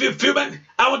my fulfillment.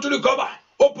 I want to recover.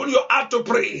 Open your heart to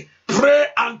pray. Pray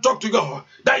and talk to God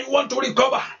that you want to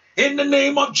recover. In the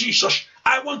name of Jesus,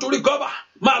 I want to recover,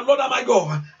 my Lord and my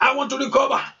God. I want to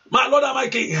recover, my Lord and my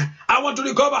King. I want to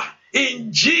recover.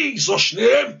 In Jesus'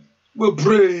 name, we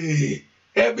pray.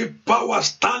 Every power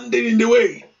standing in the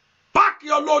way, pack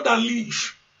your load and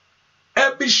leave.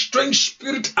 Every strange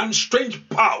spirit and strange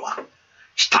power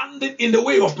standing in the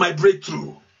way of my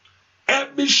breakthrough.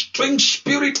 Every strange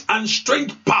spirit and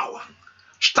strange power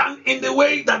stand in the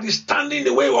way that is standing in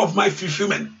the way of my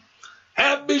fulfillment.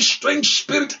 Every strange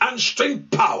spirit and strange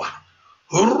power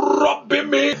robbing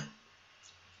me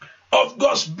of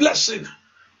God's blessing.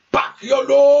 Pack your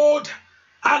load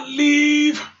and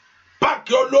leave. Pack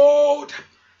your load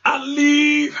and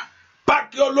leave.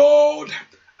 Pack your load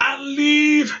and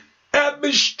leave.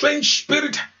 Every strange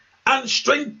spirit and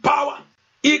strange power.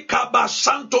 Ikaba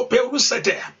Santo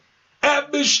Perusete.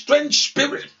 Every strange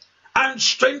spirit and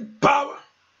strange power.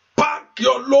 Pack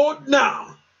your load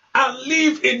now and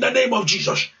leave in the name of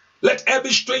Jesus. Let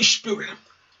every strange spirit,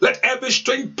 let every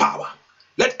strange power,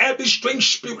 let every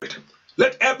strange spirit,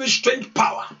 let every strange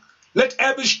power, let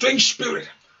every strange spirit,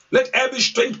 let every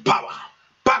strange power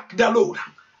pack the load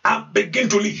and begin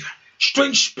to leave.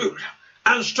 Strange spirit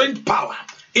and strange power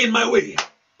in my way.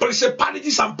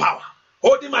 Principalities and power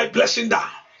holding my blessing down.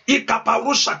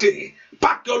 Ikaparusate.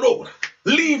 Pack your load.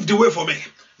 Leave the way for me.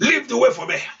 Leave the way for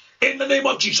me. In the name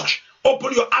of Jesus.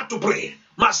 Open your heart to pray.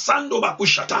 Masando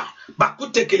bakushata.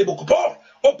 Bakute kelebokopo.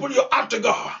 Open your heart to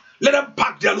God. Let them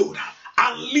pack their load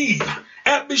and leave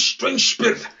every strange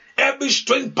spirit, every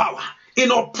strange power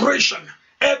in operation,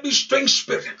 every strange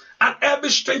spirit and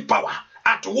every strange power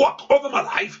at work over my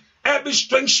life, every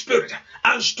strange spirit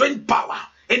and strange power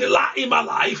in my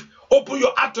life. Open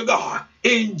your heart to God.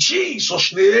 In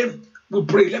Jesus' name, we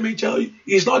pray. Let me tell you,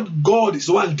 it's not God is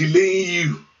the one delaying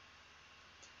you.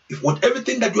 If what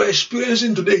everything that you are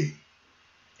experiencing today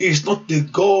is not the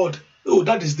God, oh,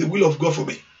 that is the will of God for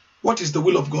me. What is the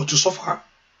will of God? To suffer?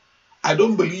 I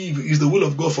don't believe it's the will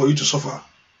of God for you to suffer.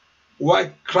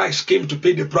 Why Christ came to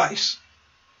pay the price.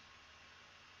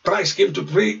 Christ came to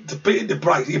pay the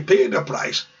price. He paid the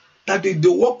price that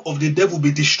the work of the devil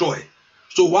be destroyed.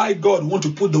 So why God want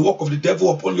to put the work of the devil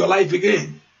upon your life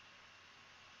again?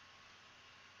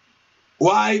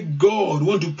 Why God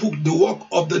want to put the work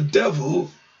of the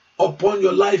devil upon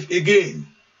your life again?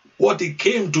 What he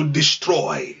came to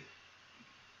destroy.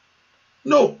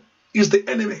 No, it's the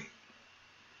enemy.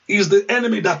 It's the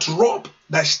enemy that robs,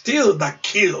 that steals, that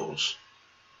kills.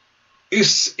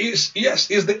 It's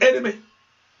the enemy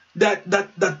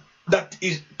that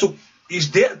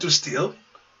is there to steal,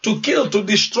 to kill, to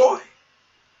destroy.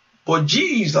 But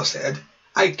Jesus said,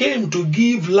 I came to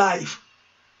give life.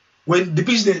 When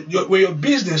your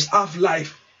business have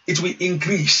life, it will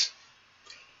increase.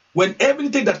 When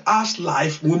everything that has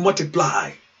life will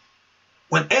multiply.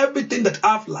 When everything that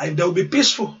have life, there will be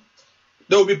peaceful.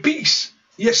 There will be peace.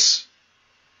 Yes.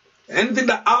 Anything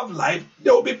that have life,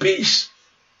 there will be peace.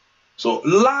 So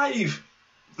life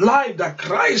that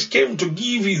Christ came to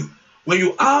give you, when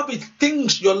you have it,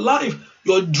 things, your life,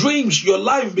 your dreams, your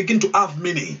life begin to have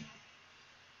meaning.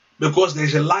 Because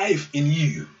there's a life in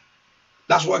you.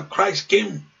 That's what Christ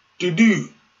came to do.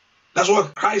 That's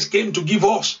what Christ came to give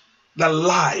us. The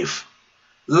life.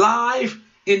 Life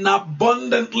in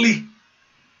abundantly.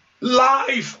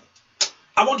 Life.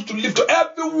 I want you to lift up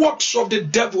every works of the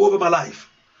devil over my life.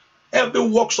 Every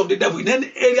works of the devil in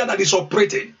any area that is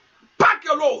operating. Pack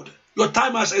your load. Your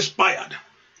time has expired.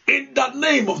 In the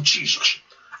name of Jesus.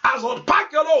 As I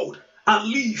pack your load and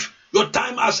leave, your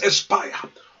time has expired.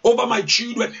 Over my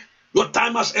children, your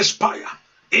time has expired.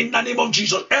 In the name of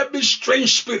Jesus, every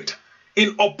strange spirit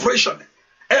in operation,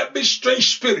 every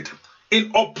strange spirit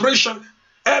in operation,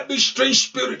 every strange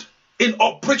spirit in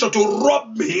operation to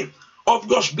rob me of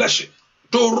God's blessing,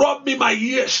 to rob me my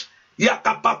years.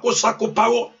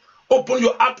 Open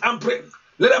your heart and pray.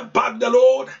 Let them pack the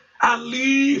load and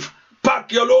leave.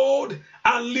 Pack your load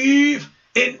and leave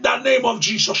in the name of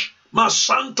Jesus.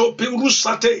 Masanto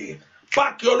Pirusate.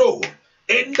 Pack your load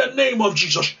in the name of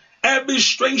Jesus. Every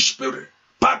strange spirit,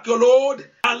 pack your load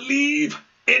and leave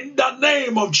in the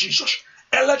name of Jesus.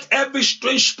 And let every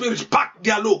strange spirit pack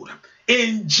their load.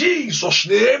 In Jesus'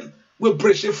 name, we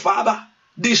pray, say, Father,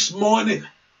 this morning,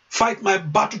 fight my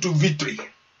battle to victory.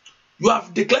 You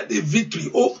have declared the victory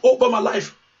over my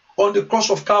life on the cross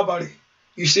of Calvary.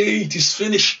 You say it is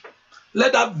finished.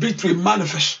 Let that victory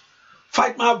manifest.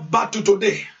 Fight my battle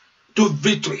today to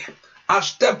victory. I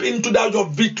step into that your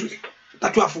victory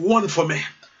that you have won for me.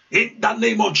 In the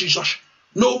name of Jesus.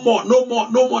 No more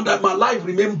that my life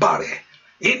remain barren.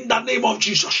 In the name of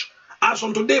Jesus. As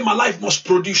from today, my life must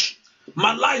produce.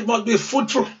 My life must be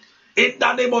fruitful. In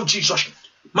the name of Jesus.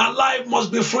 My life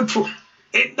must be fruitful.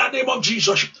 In the name of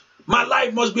Jesus. My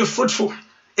life must be fruitful.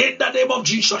 In the name of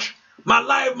Jesus. My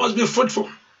life must be fruitful.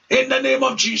 In the name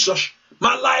of Jesus.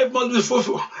 My life must be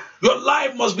fruitful. Your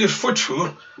life must be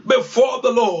fruitful before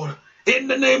the Lord. In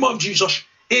the name of Jesus.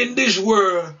 In this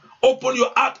world. Open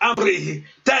your heart and pray.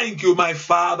 Thank you, my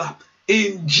Father.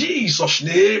 In Jesus'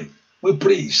 name, we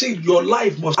pray. See, your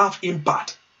life must have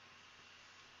impact.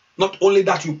 Not only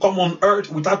that, you come on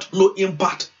earth without no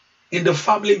impact. In the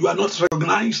family, you are not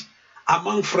recognized.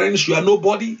 Among friends, you are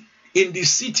nobody. In the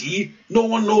city, no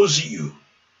one knows you.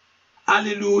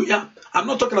 Hallelujah. I'm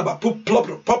not talking about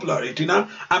popularity now.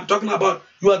 I'm talking about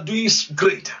you are doing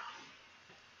great.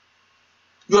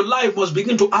 Your life must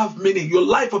begin to have meaning. Your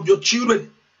life of your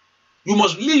children, you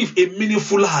must live a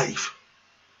meaningful life.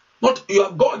 Not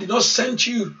your God did not send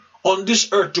you on this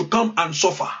earth to come and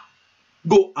suffer.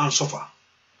 Go and suffer.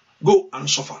 Go and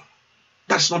suffer.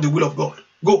 That's not the will of God.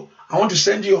 Go. I want to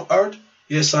send you on earth.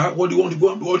 Yes, sir. What do you want to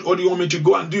go? What do you want me to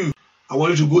go and do? I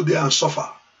want you to go there and suffer.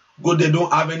 Go there,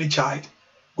 don't have any child.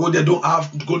 Go there,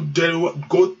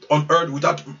 go on earth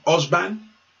without husband.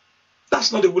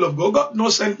 That's not the will of God. God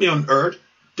not sent me on earth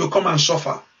to come and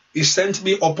suffer. He sent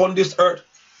me upon this earth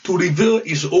to reveal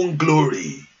his own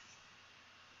glory.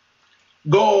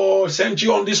 God sent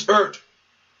you on this earth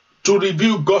to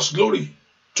reveal God's glory,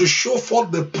 to show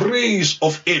forth the praise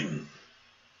of him.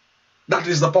 That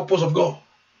is the purpose of God.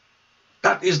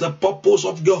 That is the purpose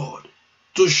of God.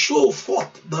 To show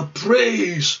forth the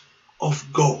praise of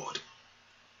God.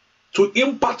 To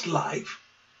impart life.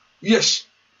 Yes,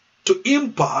 to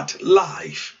impart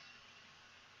life.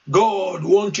 God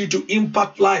wants you to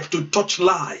impart life, to touch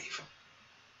life.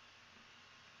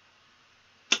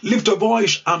 Lift a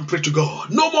voice and pray to God.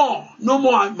 No more. No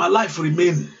more. My life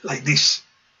remain like this.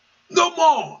 No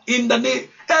more. In the name,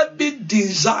 every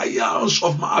desires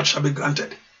of my heart shall be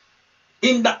granted.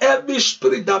 In the every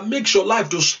spirit that makes your life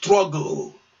to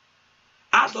struggle.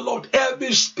 Ask the Lord,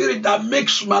 every spirit that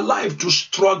makes my life to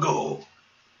struggle.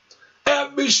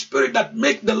 Every spirit that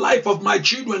makes the life of my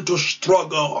children to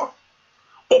struggle.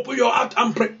 Open your heart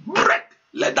and pray. Break.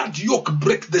 Let that yoke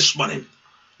break this morning.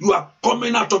 You are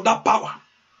coming out of that power.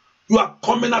 You are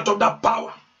coming out of that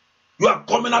power. You are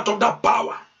coming out of that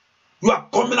power. You are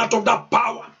coming out of that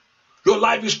power. Your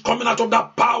life is coming out of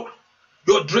that power.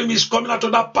 Your dream is coming out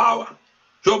of that power.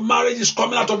 Your marriage is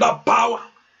coming out of that power.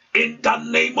 In the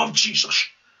name of Jesus.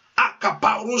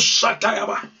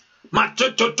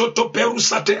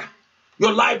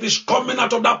 Your life is coming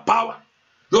out of that power.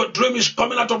 Your dream is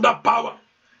coming out of that power.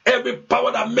 Every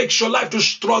power that makes your life to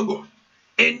struggle.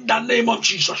 In the name of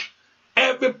Jesus.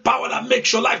 Every power that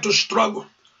makes your life to struggle.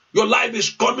 Your life is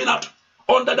coming out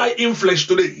under that influence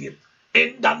today.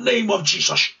 In the name of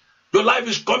Jesus. Your life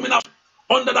is coming out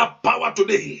under that power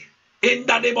today. In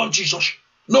the name of Jesus.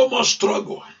 No more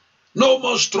struggle. No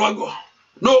more struggle.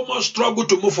 No more struggle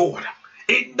to move forward.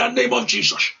 In the name of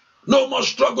Jesus. No more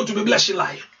struggle to be blessed in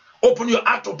life. Open your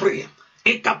heart to pray.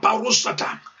 In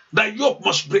Kaparusata. The yoke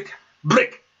must break.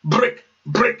 Break. Break.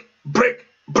 Break. Break.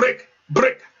 Break.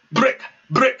 Break. Break.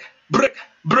 Break. Break.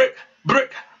 Break.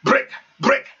 Break. Break.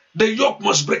 Break. The yoke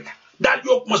must break. That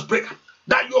yoke must break.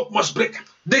 That yoke must break.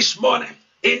 This morning.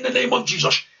 In the name of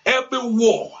Jesus. Every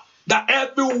wall.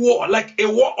 Like a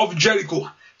wall of Jericho.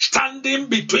 Standing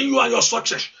between you and your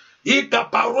success. Let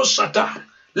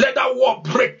that wall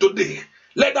break today.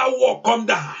 Let that wall come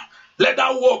down. Let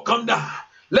that wall come down.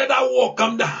 Let that wall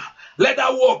come down. Let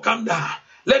that wall come down.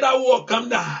 Let that wall come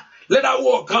down. Let that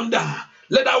wall come down.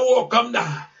 Let that wall come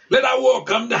down. Let that wall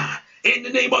come down. In the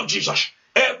name of Jesus.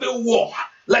 Every wall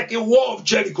like a wall of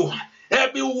Jericho.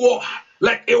 Every wall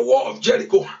like a wall of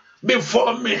Jericho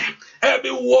before me.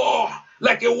 Every wall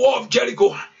like a wall of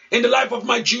Jericho in the life of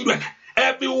my children.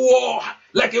 Every wall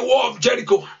like a wall of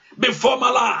Jericho before my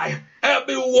life.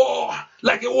 Every wall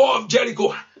like a wall of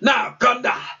Jericho. Now come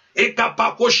down.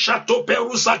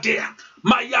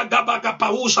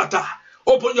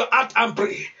 Open your heart and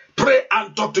pray. Pray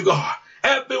and talk to God.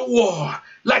 Every wall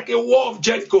like a wall of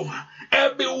Jericho.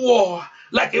 Every wall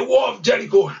like a wall of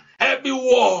Jericho. Every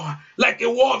wall like a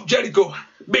wall of Jericho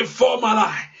before my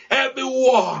life. Every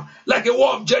wall like a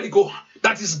wall of Jericho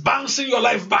that is bouncing your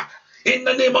life back. In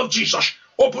the name of Jesus,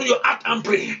 open your heart and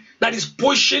pray. That is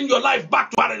pushing your life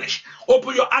back to barrenness.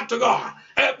 Open your heart to God.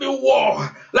 Every wall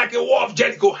like a wall of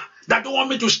Jericho that don't want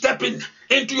me to step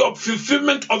into your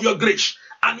fulfillment of your grace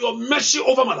and your mercy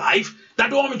over my life,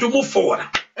 that don't want me to move forward.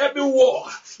 Every wall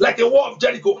like a wall of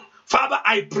Jericho. Father,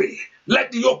 I pray.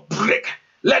 Let the yoke break.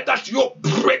 Let that yoke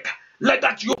break. Let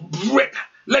that yoke break.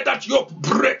 Let that yoke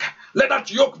break. Let that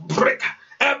yoke break.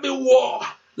 Every wall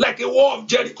like a wall of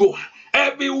Jericho.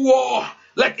 Every wall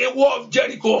like a wall of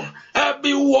Jericho.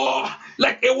 Every wall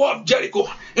like a wall of Jericho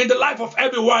in the life of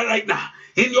everyone right now.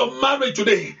 In your marriage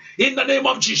today, in the name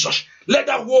of Jesus, let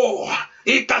that wall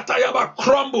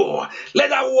crumble. Let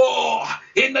that wall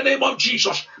in the name of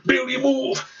Jesus be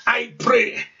removed. I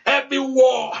pray every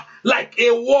wall like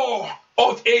a wall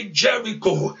of a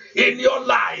Jericho in your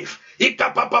life.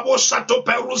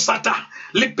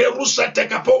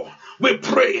 We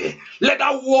pray, let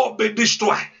that war be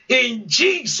destroyed. In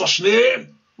Jesus'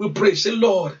 name, we pray. Say,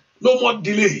 Lord, no more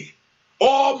delay.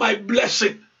 All my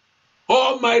blessing,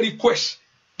 all my requests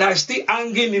that are still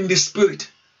hanging in the spirit,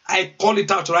 I call it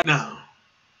out right now.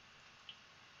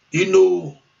 You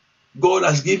know, God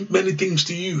has given many things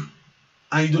to you.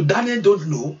 And you know, Daniel don't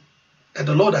know that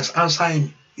the Lord has answered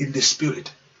him in the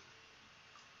spirit.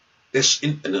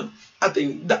 I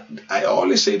think that I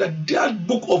always say that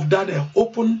book of Daniel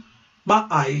opened my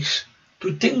eyes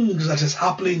to things that is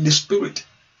happening in the spirit.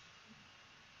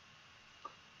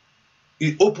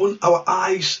 It opened our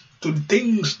eyes to the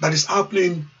things that is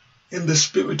happening in the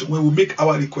spirit when we make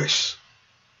our requests.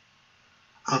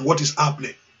 And what is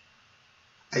happening?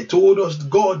 I told us,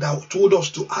 God that told us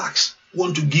to ask,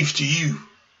 want to give to you.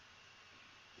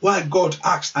 Why God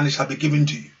asks and it shall be given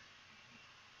to you.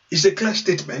 It's a clear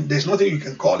statement. There's nothing you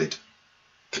can call it.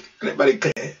 Very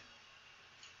clear.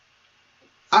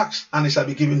 Ask and it shall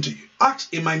be given to you.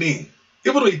 Ask in my name.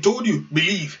 Even though he told you,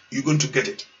 believe, you're going to get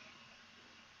it.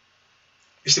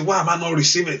 You say, why am I not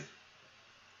receiving?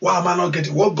 Why am I not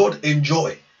getting what God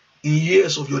enjoy in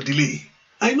years of your delay?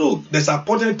 I know there's an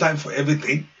appointed time for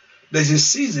everything. There's a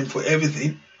season for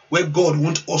everything where God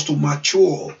wants us to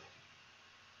mature.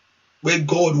 Where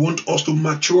God wants us to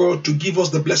mature, to give us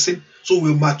the blessing, so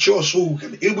we'll mature, so we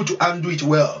can be able to handle it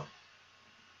well.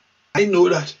 I know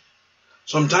that.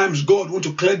 Sometimes God wants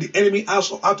to clear the enemy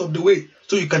out of the way,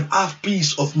 so you can have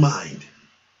peace of mind.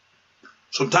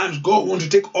 Sometimes God wants to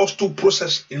take us through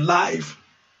process in life.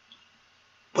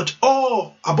 But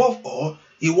above all,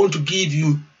 He wants to give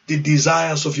you the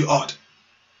desires of your heart.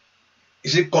 He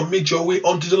said, commit your way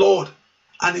unto the Lord,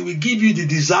 and He will give you the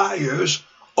desires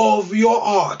of your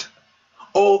heart.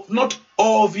 Or not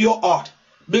of your heart.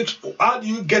 How do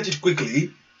you get it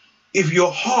quickly? If your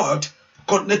heart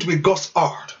connects with God's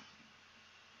heart.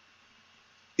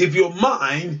 If your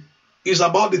mind is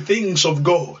about the things of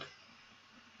God,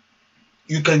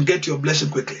 you can get your blessing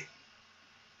quickly.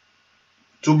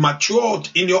 To mature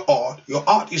in your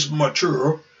heart is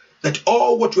mature, that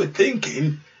all what you're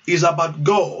thinking is about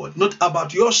God, not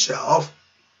about yourself.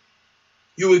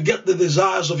 You will get the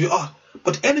desires of your heart.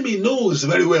 But enemy knows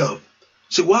very well.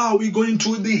 Say, why are we going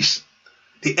through this?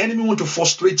 The enemy want to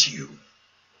frustrate you,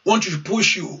 want to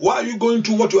push you. Why are you going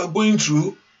through what you are going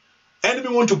through?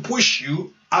 Enemy want to push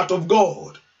you out of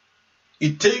God.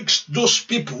 It takes those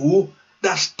people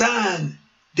that stand,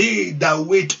 they that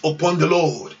wait upon the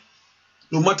Lord.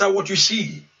 No matter what you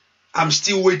see, I'm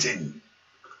still waiting.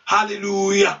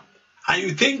 Hallelujah. And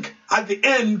you think at the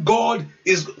end God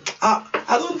is, I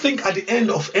don't think at the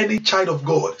end of any child of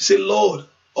God, say, Lord,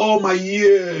 all my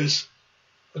years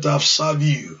that I have served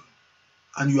you,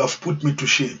 and you have put me to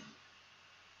shame.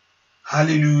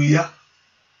 Hallelujah.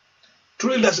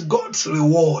 Truly, that's God's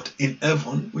reward in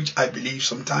heaven, which I believe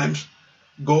sometimes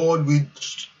God will,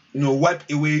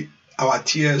 wipe away our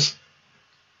tears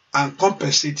and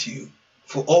compensate you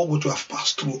for all what you have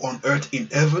passed through on earth in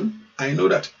heaven. I know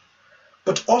that.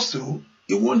 But also,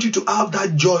 He wants you to have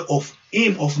that joy of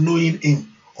Him, of knowing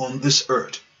Him on this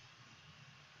earth.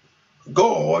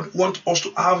 God wants us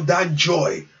to have that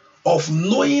joy of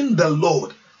knowing the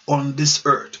Lord on this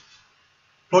earth.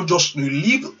 Not just you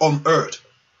live on earth,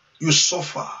 you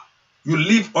suffer. You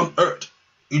live on earth,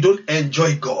 you don't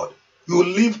enjoy God. You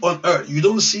live on earth, you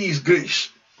don't see His grace.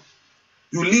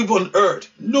 You live on earth.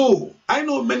 No, I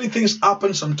know many things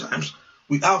happen sometimes.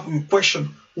 We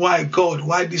question, why God,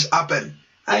 why this happened?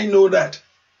 I know that.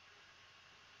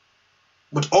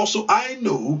 But also I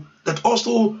know that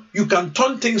also you can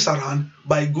turn things around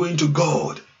by going to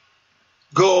God.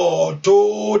 God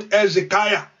told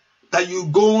Hezekiah that you're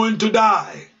going to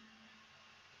die.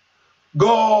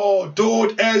 God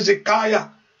told Hezekiah,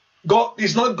 God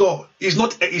is not God, He's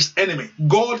not his enemy.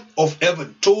 God of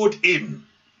heaven told him,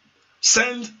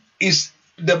 send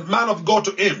the man of God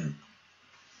to him.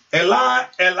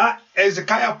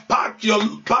 Hezekiah,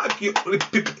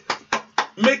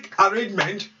 make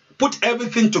arrangement, put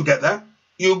everything together,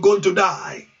 you're going to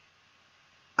die.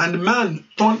 And the man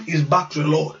turned his back to the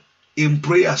Lord in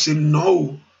prayer, saying,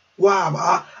 no, why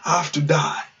I have to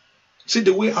die? See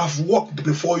the way I've walked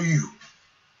before you.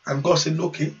 And God said,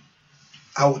 okay,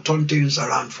 I will turn things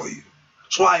around for you.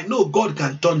 So I know God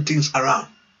can turn things around.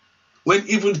 When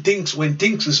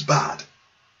things is bad.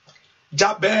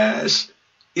 Jabez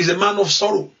is a man of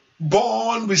sorrow,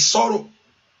 born with sorrow.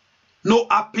 No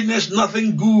happiness,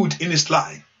 nothing good in his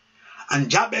life. And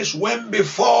Jabez went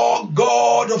before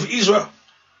God of Israel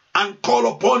and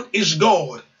called upon his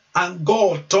God. And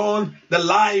God turned the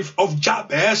life of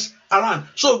Jabez around.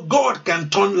 So God can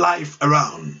turn life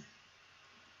around.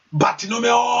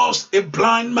 Bartimaeus, a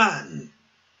blind man,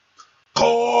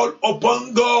 Call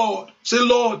upon God. Say,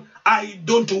 Lord, I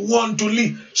don't want to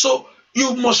live. So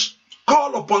you must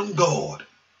call upon God.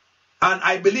 And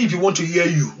I believe He wants to hear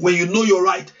you when you know you're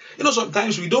right. You know,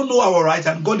 sometimes we don't know our right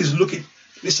and God is looking.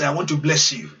 Listen, I want to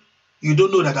bless you. You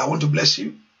don't know that I want to bless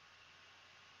you.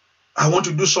 I want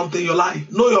to do something in your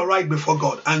life. Know your right before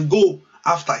God and go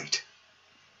after it.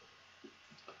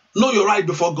 Know your right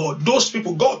before God. Those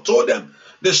people, God told them,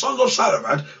 the sons of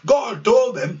Sarah, God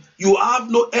told them, you have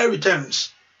no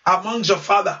inheritance amongst your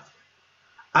father.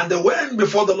 And they went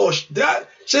before the Lord. They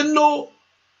said, no,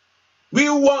 we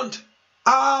want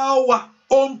our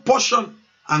own portion.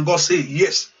 And God said,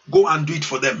 yes, go and do it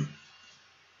for them.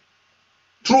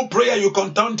 Through prayer, you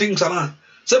can turn things around.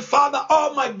 Say, Father,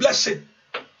 all my blessing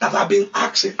that I've been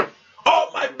asking,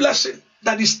 all my blessing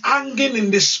that is hanging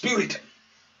in the spirit,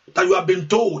 that you have been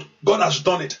told, God has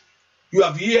done it. You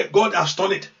have heard, God has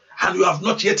done it, and you have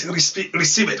not yet received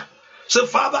it. So,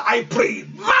 Father, I pray,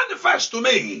 manifest to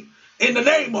me in the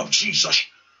name of Jesus.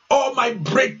 All my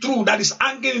breakthrough that is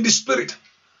hanging in the spirit,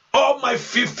 all my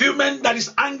fulfillment that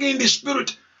is hanging in the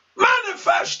spirit,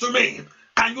 manifest to me.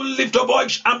 Can you lift your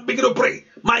voice and begin to pray?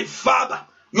 My Father,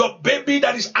 your baby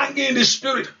that is hanging in the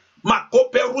spirit,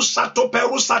 open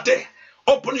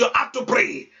your heart to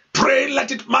pray. Pray,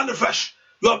 let it manifest.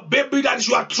 Your baby that is,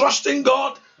 you are trusting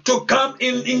God to come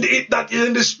in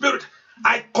the spirit.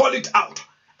 I call it out.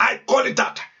 I call it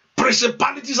out.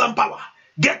 Principalities and power,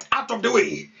 get out of the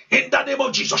way. In the name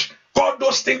of Jesus, call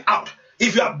those things out.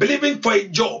 If you are believing for a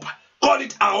job, call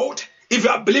it out. If you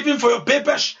are believing for your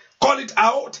papers, call it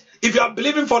out. If you are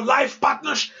believing for life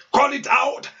partners, call it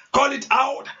out. Call it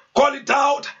out. Call it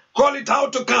out. Call it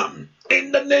out to come.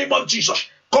 In the name of Jesus,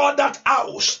 call that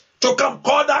house to come.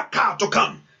 Call that car to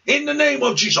come. In the name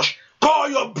of Jesus, call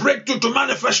your breakthrough to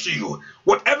manifest to you.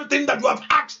 With everything that you have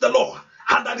asked the Lord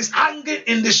and that is hanging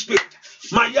in the spirit.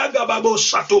 Mayaga babo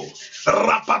sato,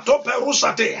 rapato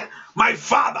perusate. My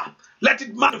Father, let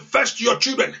it manifest to your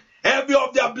children. Every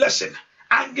of their blessing,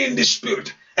 hanging in the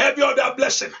spirit. Every of their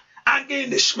blessing, hanging in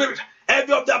the spirit.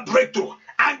 Every of their breakthrough,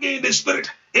 hanging in the spirit.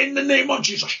 In the name of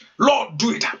Jesus, Lord,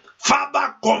 do it.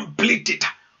 Father, complete it.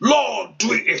 Lord,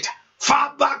 do it.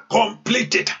 Father,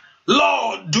 complete it.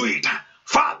 Lord, do it.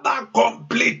 Father,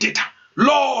 complete it.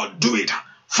 Lord, do it.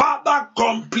 Father,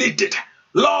 complete it.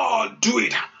 Lord, do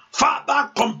it. Father,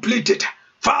 complete it.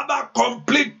 Father,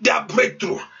 complete their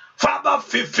breakthrough. Father,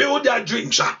 fulfill their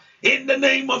dreams. In the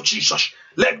name of Jesus,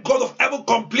 let God of heaven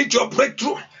complete your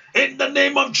breakthrough. In the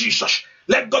name of Jesus,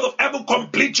 let God of heaven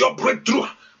complete your breakthrough.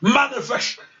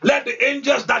 Manifest. Let the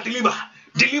angels that deliver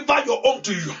your own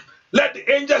to you. Let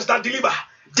the angels that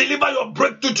deliver your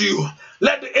breakthrough to you.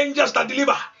 Let the angels that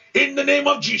deliver, in the name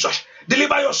of Jesus,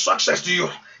 deliver your success to you.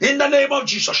 In the name of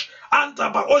Jesus.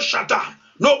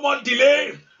 No more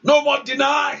delay, no more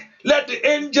deny. Let the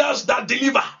angels that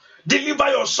deliver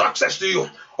your success to you.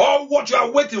 All what you are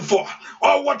waiting for,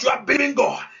 all what you are believing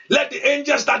God. Let the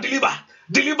angels that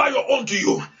deliver your own to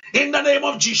you. In the name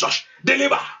of Jesus,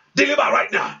 deliver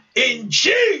right now. In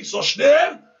Jesus'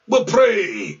 name, we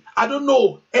pray. I don't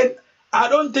know, and I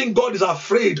don't think God is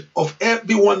afraid of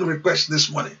everyone's request this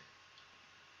morning.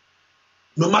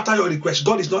 No matter your request,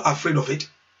 God is not afraid of it.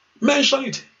 Mention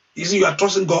it. You are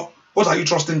trusting God. What are you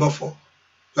trusting God for?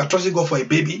 You are trusting God for a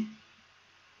baby.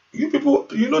 You people,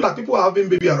 you know that people are having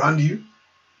baby around you.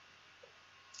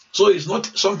 So it's not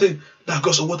something that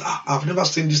God said, what? I've never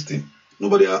seen this thing.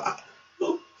 Nobody,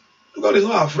 no. God is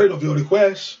not afraid of your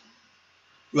request.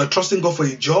 You are trusting God for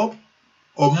a job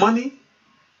or money.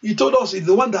 He told us he's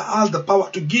the one that has the power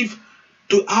to give,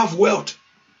 to have wealth.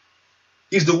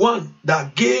 He's the one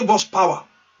that gave us power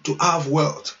to have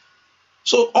wealth.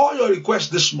 So all your requests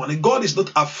this morning, God is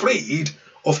not afraid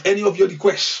of any of your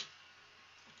requests.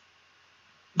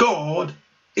 God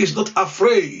is not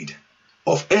afraid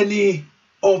of any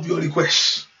of your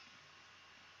requests.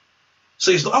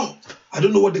 So it's not, oh, I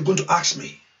don't know what they're going to ask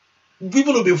me.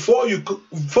 Even before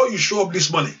you show up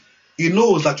this morning, He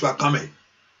knows that you are coming.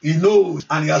 He knows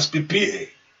and He has prepared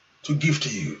to give to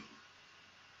you.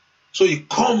 So you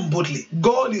come boldly.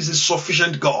 God is a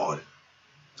sufficient God.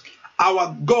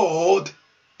 Our God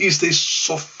is a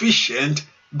sufficient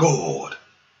God.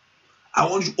 I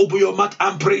want you to open your mouth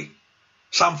and pray.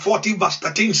 Psalm 40 verse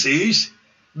 13 says,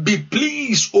 be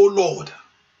pleased, O Lord,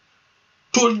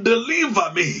 to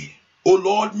deliver me. O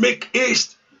Lord, make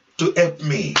haste to help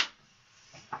me.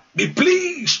 Be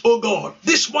pleased, O God,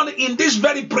 this morning in this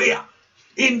very prayer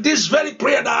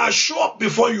that I show up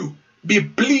before you, be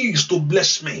pleased to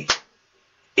bless me.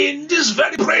 In this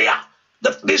very prayer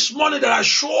that this morning that I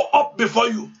show up before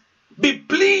you, be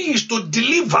pleased to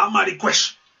deliver my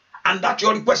request. And that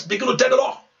your request begin to tell the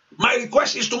Lord, My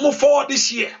request is to move forward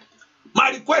this year. My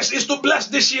request is to bless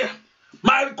this year.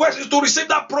 My request is to receive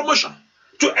that promotion,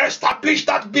 to establish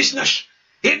that business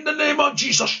in the name of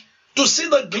Jesus, to see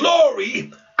the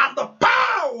glory and the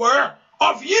power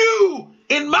of you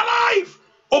in my life.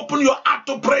 Open your heart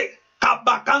to pray.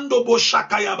 Kabakando bo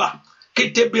shakayaba.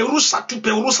 Keteberusa tu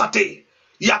perusate.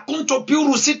 Yakunto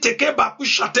pirusite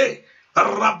kebakushate.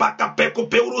 Rabakapeko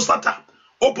perusata.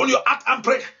 Open your heart and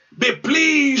pray. Be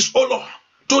pleased, O Lord,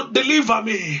 to deliver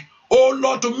me. O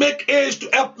Lord, to make haste to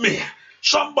help me.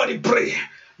 Somebody pray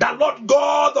that Lord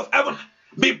God of heaven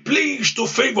be pleased to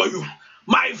favor you.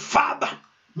 My Father,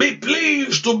 be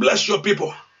pleased to bless your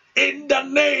people. In the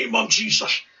name of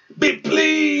Jesus, be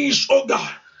pleased, O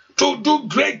God, to do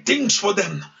great things for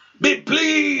them. Be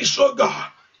pleased, O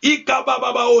God.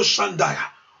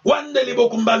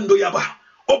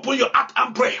 Open your heart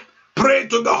and pray. Pray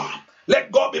to God.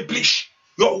 Let God be pleased.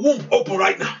 Your womb open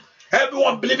right now.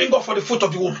 Everyone believing God for the fruit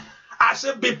of the womb. I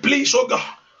say, be pleased, O God,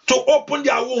 to open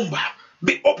their womb.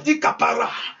 Be opti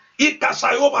kapara.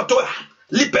 Ikasayobatoa.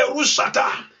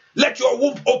 Liperusata. Let your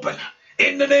womb open.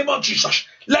 In the name of Jesus.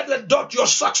 Let the door to your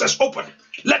success open.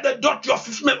 Let the door to your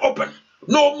fulfillment open.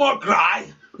 No more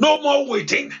cry. No more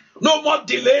waiting. No more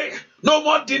delay. No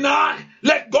more deny.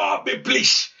 Let God be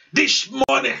pleased. This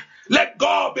morning, let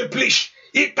God be pleased.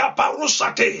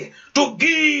 Ikaparusate. To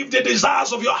give the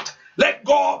desires of your heart. Let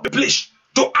God be pleased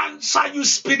to answer you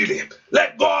speedily.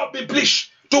 Let God be pleased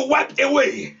to wipe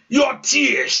away your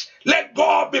tears. Let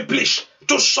God be pleased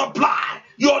to supply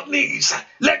your needs.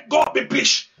 Let God be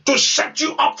pleased to set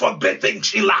you up for great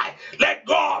things in life. Let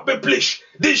God be pleased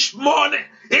this morning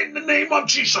in the name of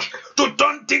Jesus to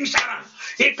turn things around.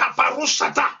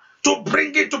 To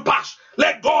bring it to pass.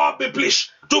 Let God be pleased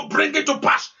to bring it to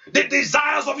pass. The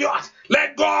desires of your heart.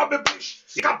 Let God be pleased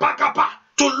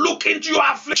to look into your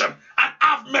affliction and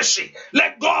have mercy.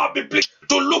 Let God be pleased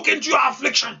to look into your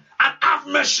affliction and have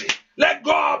mercy. Let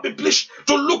God be pleased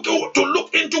to look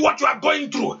into what you are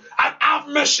going through and have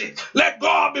mercy. Let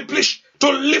God be pleased to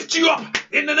lift you up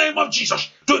in the name of Jesus,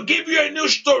 to give you a new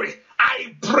story.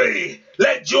 I pray,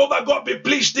 let Jehovah God be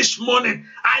pleased this morning.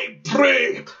 I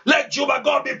pray, let Jehovah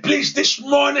God be pleased this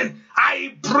morning.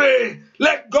 I pray,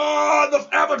 let God of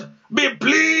heaven be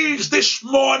pleased this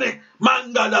morning.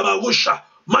 Manga dabawusha,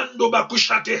 mando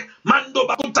bakushate, mando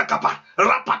bakutakapa,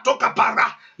 rapatoka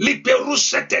para,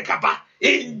 liperusete kapa.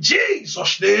 In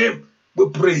Jesus' name, we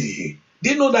pray. Do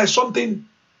you know that something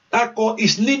that God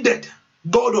is needed?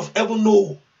 God of heaven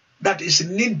know that is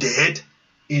needed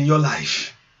in your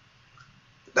life.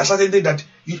 That's something that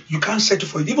you can't settle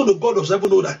for it. Even though God of heaven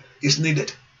know that is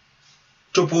needed.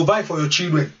 To provide for your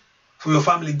children, for your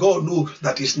family, God knows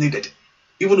that is needed.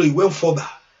 Even though he went further,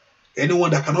 anyone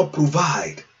that cannot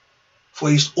provide for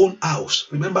his own house.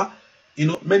 Remember,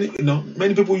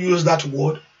 many people use that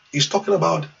word. He's talking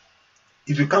about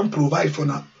if you can't provide for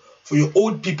your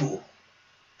old people.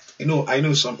 I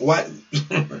know some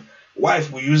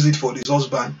wife will use it for his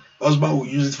husband. Husband will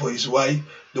use it for his wife.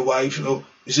 The wife, you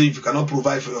say if you cannot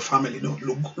provide for your family,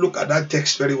 look at that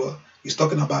text very well. He's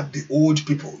talking about the old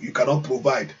people. You cannot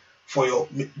provide for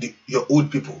your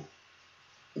old people.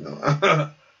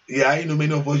 Yeah,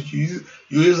 many of us you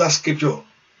use that scripture.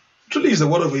 Truly, it's the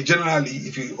word of it. Generally,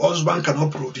 if your husband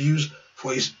cannot produce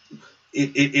for his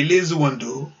a lazy one,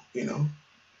 though,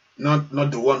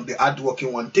 not the one, the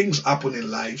hardworking one. Things happen in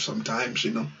life sometimes,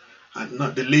 and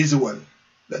not the lazy one,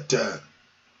 that the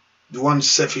one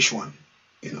selfish one,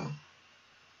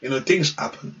 things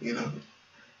happen,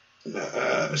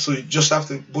 so you just have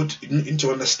to put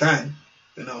into understand,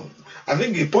 I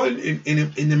think the point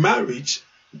in the marriage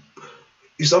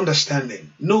is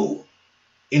understanding. Know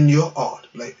in your heart,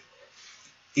 like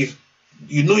if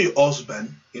you know your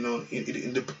husband,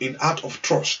 in heart of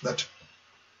trust that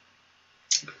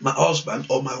my husband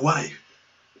or my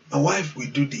wife will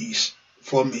do this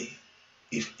for me.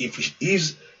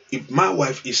 If my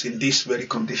wife is in this very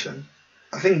condition,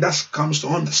 I think that comes to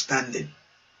understanding.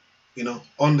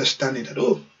 Understanding that,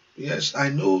 oh yes, I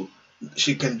know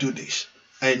she can do this.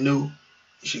 I know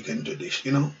she can do this.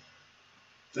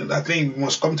 And I think we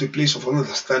must come to a place of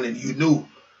understanding.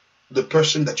 The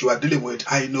person that you are dealing with.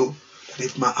 I know that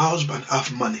if my husband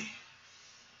have money,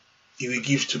 he will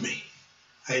give to me.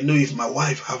 I know if my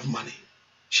wife have money,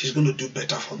 she's going to do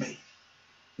better for me.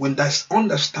 When that's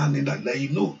understanding that,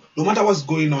 no matter what's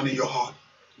going on in your heart,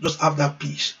 just have that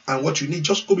peace. And what you need,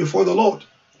 just go before the Lord.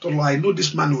 So, Lord, I know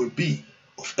this man will be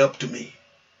of help to me.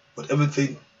 But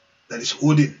everything that is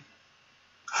holding,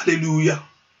 hallelujah,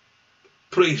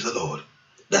 praise the Lord.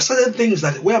 There are certain things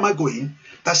that, where am I going?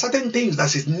 There are certain things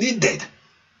that is needed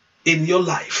in your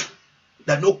life.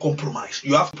 that no compromise.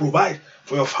 You have to provide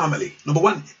for your family. Number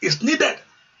one, it's needed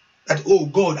that, oh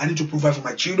God, I need to provide for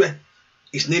my children.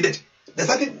 It's needed. There's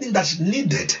certain thing that's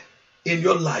needed in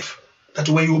your life that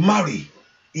when you marry,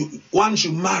 once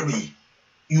you marry,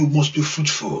 you must be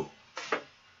fruitful.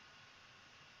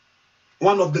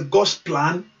 One of the God's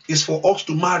plan is for us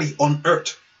to marry on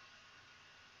earth.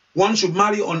 Once you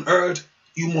marry on earth,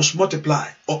 you must multiply.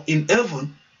 Or in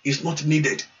heaven, it's not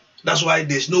needed. That's why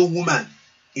there's no woman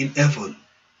in heaven.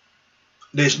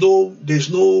 There's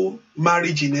no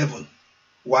marriage in heaven.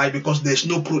 Why? Because there's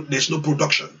no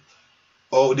production.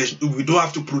 Or we don't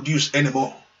have to produce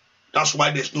anymore. That's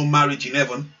why there's no marriage in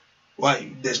heaven.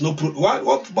 Why? There's no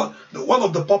one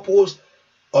of the purpose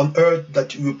on earth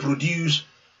that we produce,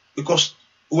 because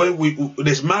when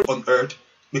there's marriage on earth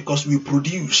because we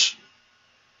produce.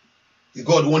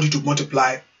 God wants you to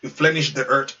multiply, replenish the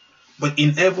earth, but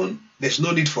in heaven there's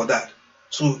no need for that.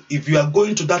 So if you are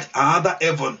going to that other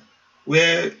heaven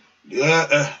where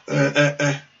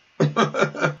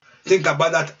think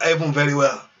about that heaven very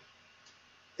well.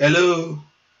 Hello,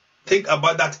 think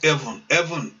about that heaven.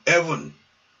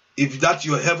 If that's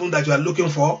your heaven that you are looking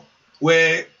for,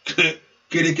 where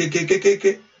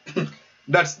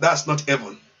that's not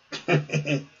heaven.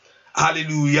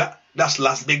 Hallelujah. That's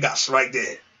Las Vegas right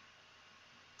there.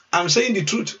 I'm saying the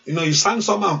truth. You sang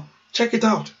somehow. Check it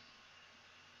out.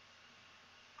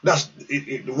 That's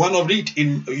one of it.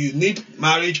 You need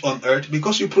marriage on earth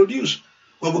because you produce.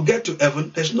 When we get to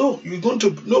heaven, there's no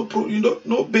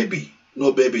baby.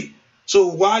 So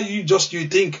why you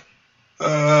think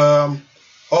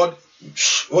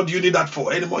what do you need that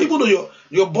for anymore? Even though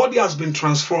your body has been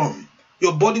transformed,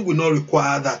 your body will not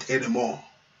require that anymore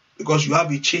because you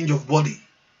have a change of body.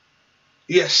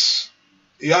 Yes,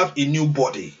 you have a new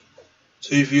body.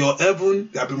 So if your heaven,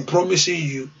 they have been promising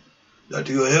you that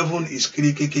your heaven is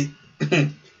kiki,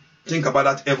 think about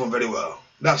that heaven very well.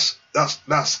 That's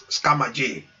scammer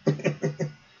J.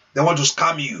 They want to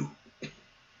scam you.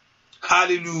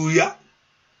 Hallelujah.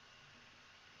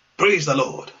 Praise the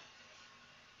Lord.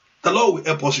 The Lord will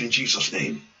help us in Jesus'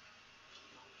 name.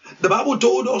 The Bible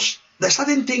told us there are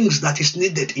certain things that is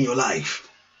needed in your life.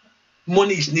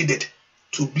 Money is needed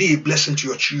to be a blessing to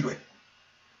your children.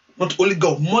 Not only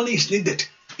God, money is needed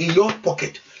in your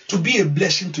pocket to be a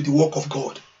blessing to the work of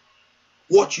God.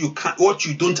 What you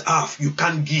don't have, you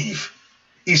can't give.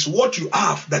 It's what you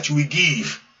have that you will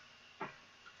give.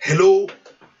 Hello?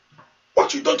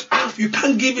 What you don't have, you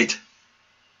can't give it.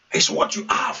 It's what you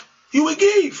have, you will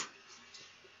give.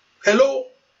 Hello?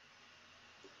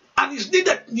 And it's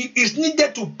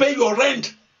needed to pay your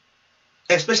rent.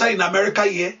 Especially in America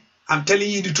here. I'm telling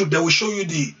you the truth. They will show you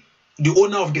the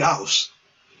owner of the house.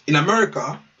 In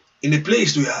America, in a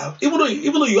place you have, even though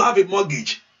you have a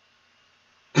mortgage,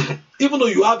 even though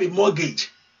you have a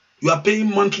mortgage, you are paying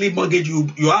monthly mortgage,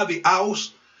 you have a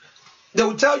house, they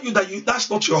will tell you that that's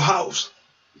not your house.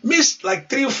 Miss like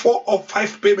 3, 4, or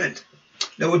 5 payment.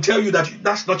 They will tell you that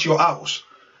that's not your house.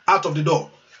 Out of the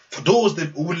door. For those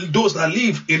that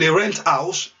live in a rent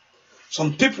house,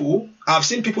 some people, I've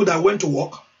seen people that went to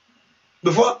work.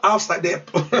 Before outside, they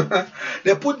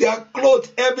put their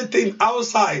clothes, everything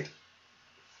outside.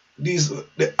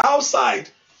 The outside.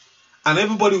 And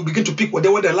everybody will begin to pick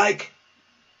whatever they like.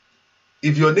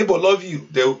 If your neighbor loves you,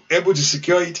 they're able to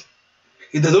secure it.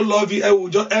 If they don't love you,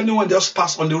 anyone just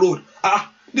pass on the road.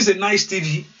 This is a nice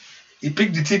TV. You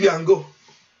pick the TV and go.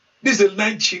 This is a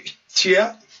nice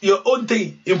chair. Your own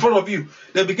thing in front of you.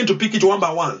 They begin to pick it one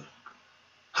by one.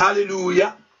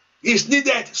 Hallelujah. It's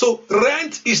needed. So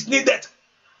rent is needed.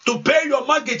 To pay your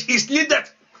mortgage is needed.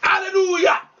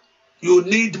 Hallelujah. You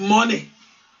need money.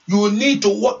 You need to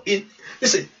work in.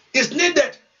 Listen, it's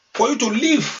needed for you to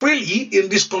live freely in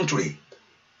this country.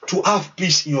 To have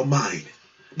peace in your mind.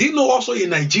 Do you know also in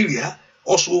Nigeria,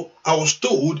 also I was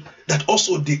told that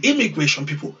also the immigration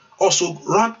people also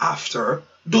run after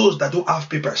those that don't have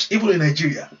papers, even in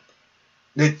Nigeria.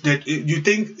 You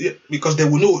think because they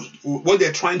will know what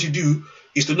they're trying to do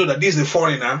is to know that this is a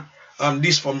foreigner,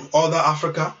 this from other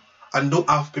Africa and don't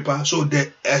have paper, so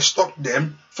they extort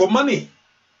them for money.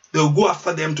 They'll go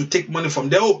after them to take money from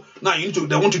them. Oh, now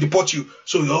they want to deport you,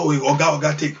 so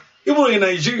Oga take. Even in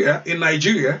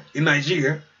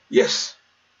Nigeria, yes,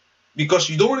 because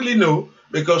you don't really know,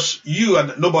 because you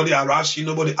and nobody harass you,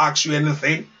 nobody asks you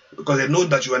anything, because they know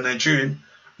that you are Nigerian.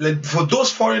 Like for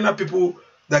those foreigner people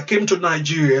that came to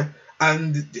Nigeria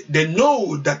and they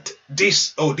know that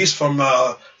this from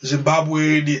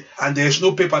Zimbabwe, and there's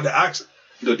no paper, they ask,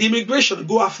 the immigration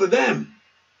go after them.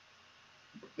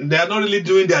 They are not really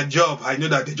doing their job. I know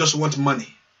that they just want money.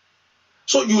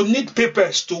 So you need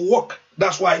papers to work.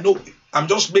 That's why I know I'm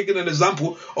just making an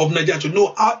example of Nigeria to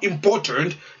know how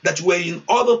important that we're in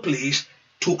other place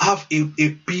to have a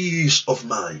peace of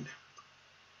mind.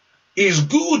 It's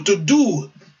good to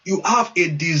do. You have a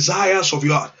desires of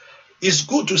your heart. It's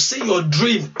good to see your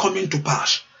dream coming to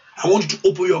pass. I want you to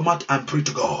open your mouth and pray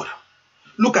to God.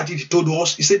 Look at it. He told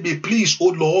us. He said, "Be pleased, O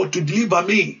Lord, to deliver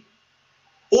me.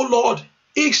 O Lord,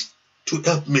 is to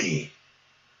help me.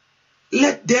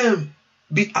 Let them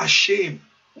be ashamed.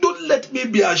 Don't let me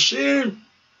be ashamed.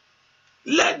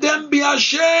 Let them be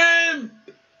ashamed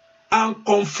and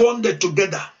confounded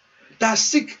together that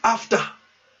seek after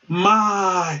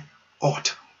my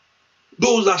heart."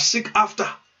 Those that seek after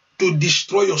to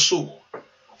destroy your soul.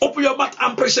 Open your mouth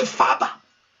and pray. Say, "Father,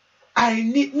 I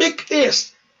need make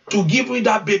haste to give me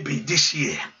that baby this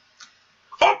year.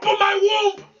 Open my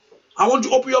womb." I want you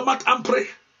to open your mouth and pray.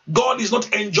 God is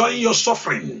not enjoying your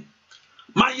suffering.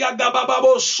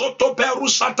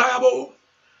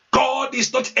 God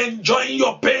is not enjoying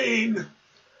your pain.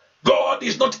 God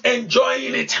is not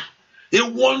enjoying it. He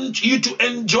wants you to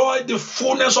enjoy the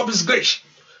fullness of His grace.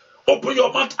 Open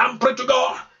your mouth and pray to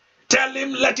God. Tell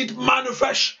Him, let it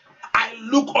manifest. I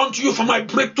look unto you for my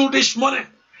breakthrough this morning.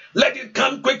 Let it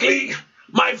come quickly.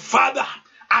 My Father,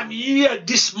 I'm here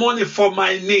this morning for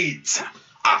my needs.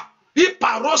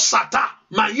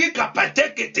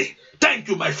 Thank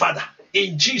you, my Father.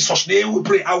 In Jesus' name we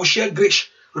pray. I will share grace.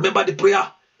 Remember the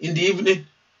prayer in the evening.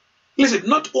 Listen,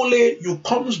 not only you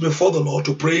come before the Lord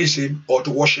to praise Him or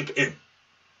to worship Him,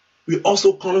 we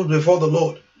also come before the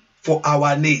Lord for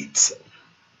our needs.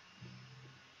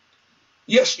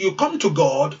 Yes, you come to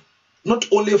God not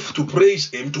only to praise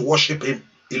Him, to worship Him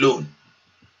alone,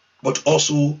 but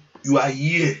also you are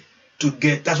here to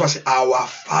get, that's why I say, our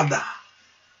Father.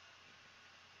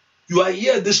 You are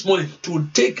here this morning to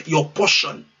take your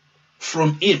portion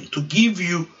from Him, to give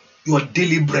you your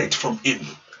daily bread from Him.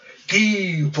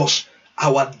 Give us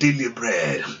our daily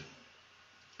bread.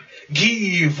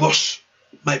 Give us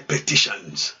my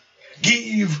petitions.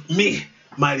 Give me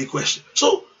my request.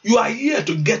 So you are here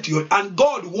to get your, and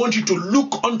God wants you to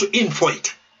look unto Him for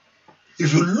it.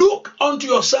 If you look unto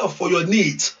yourself for your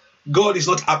needs, God is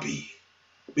not happy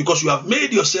because you have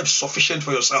made yourself sufficient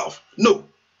for yourself. No.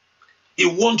 He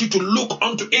wants you to look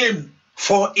unto Him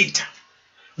for it.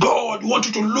 God wants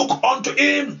you to look unto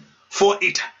Him for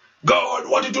it. God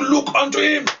wants you to look unto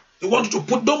Him. He wants you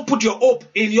to don't put your hope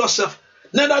in yourself.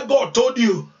 Neither God told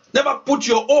you, never put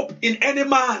your hope in any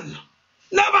man.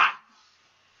 Never.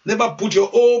 Never put your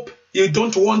hope. You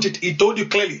don't want it. He told you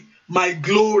clearly, my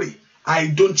glory, I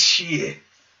don't share.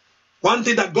 One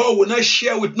thing that God will not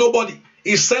share with nobody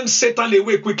is send Satan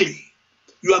away quickly.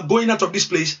 You are going out of this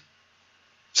place.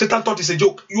 Satan thought it's a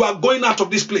joke. You are going out of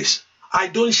this place. I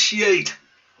don't share it.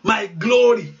 My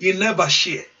glory, He never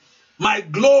share. My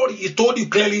glory, He told you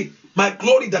clearly, my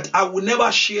glory that I will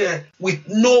never share with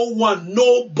no one,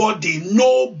 nobody,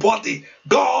 nobody.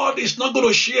 God is not going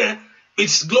to share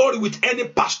His glory with any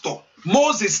pastor.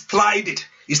 Moses tried it.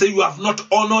 He said, you have not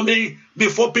honored me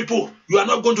before people. You are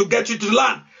not going to get you to the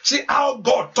land. See how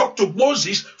God talked to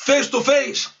Moses face to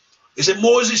face. He said,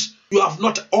 Moses, you have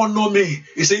not honored me.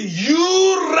 He said,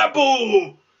 you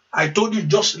rebel. I told you,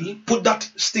 just put that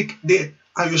stick there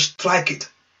and you strike it.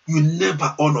 You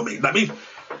never honor me. That means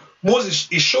Moses,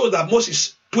 it shows that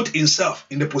Moses put himself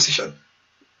in the position.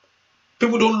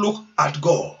 People don't look at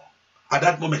God at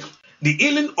that moment. The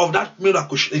healing of that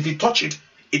miracle, if you touch it,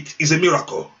 it is a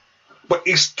miracle. But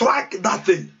he struck that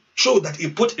thing, showed that he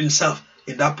put himself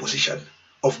in that position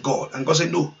of God. And God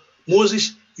said, no,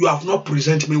 Moses, you have not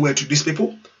presented me well to these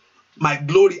people. My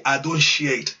glory, I don't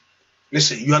share it.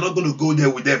 Listen, you are not going to go there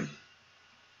with them.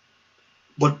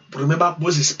 But remember,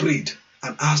 Moses prayed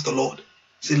and asked the Lord,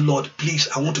 say, Lord, please,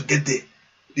 I want to get there.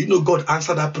 Did you know God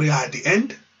answered that prayer at the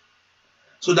end?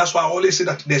 So that's why I always say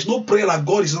that there's no prayer that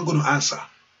God is not going to answer.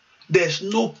 There's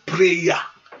no prayer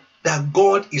that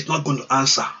God is not going to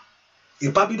answer. He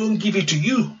probably don't give it to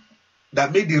you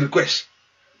that made the request.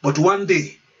 But one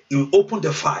day, He will open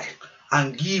the file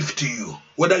and give to you.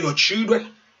 Whether your children,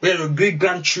 whether your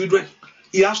great-grandchildren,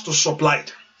 He has to supply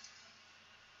it.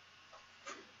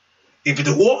 If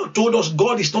the word told us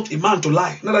God is not a man to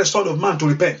lie, not a son of man to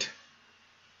repent,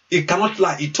 He cannot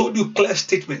lie. He told you clear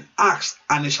statement, ask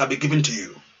and it shall be given to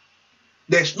you.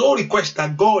 There's no request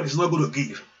that God is not going to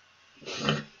give.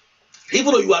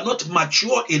 Even though you are not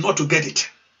mature enough to get it.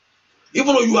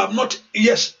 Even though you have not,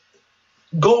 yes,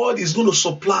 God is going to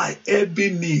supply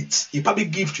every need. He probably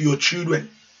give to your children.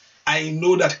 I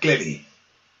know that clearly.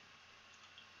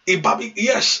 He probably,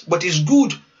 yes, but it's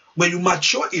good when you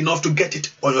mature enough to get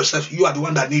it on yourself. You are the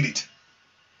one that need it.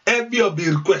 Every of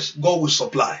the request, God will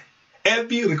supply.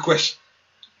 Every request.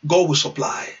 God will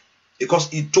supply because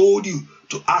he told you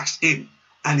to ask him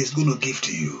and he's going to give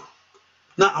to you.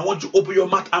 Now I want you to open your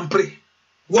mouth and pray.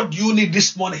 What do you need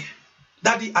this morning?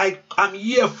 Daddy, I am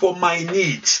here for my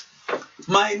needs.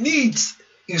 My needs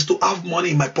is to have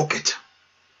money in my pocket.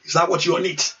 Is that what you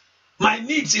need? My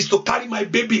needs is to carry my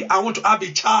baby. I want to have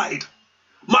a child.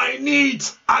 My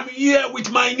needs, I'm here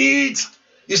with my needs.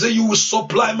 He said, you will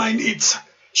supply my needs.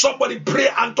 Somebody pray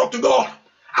and talk to God.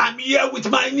 I'm here with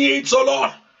my needs, oh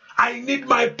Lord. I need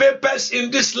my papers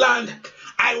in this land.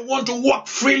 I want to walk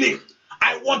freely.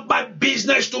 I want my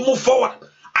business to move forward.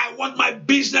 I want my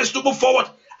business to move forward.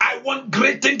 I want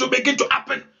great things to begin to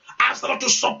happen. Ask the Lord to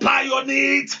supply your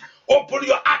needs. Open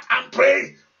your heart and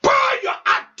pray. Pour your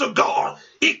heart to God.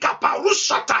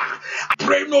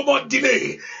 Pray no more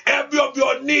delay. Every of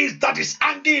your needs that is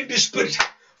hanging in the spirit,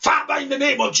 Father, in the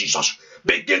name of Jesus,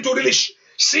 begin to release.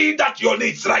 See that your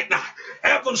needs right now.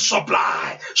 Heaven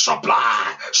supply,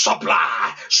 supply,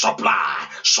 supply, supply,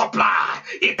 supply.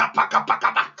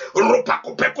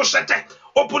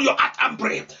 Open your heart and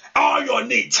pray. All your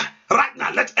needs right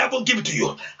now, let heaven give it to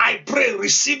you. I pray,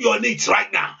 receive your needs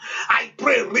right now. I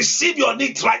pray, receive your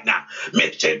needs right now.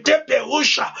 Receive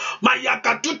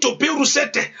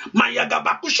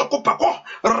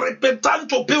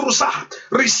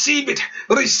it,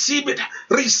 receive it,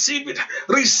 receive it,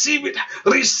 receive it,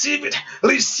 receive it,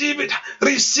 receive it,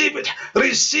 receive it,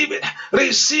 receive it,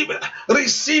 receive it,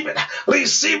 receive it,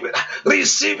 receive it,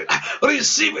 receive it,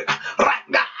 receive it right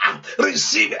now.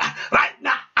 Receive it right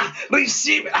now.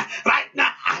 Receive it right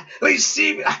now.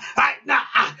 Receive it right now.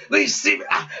 Receive it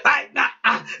right now.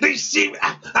 Receive it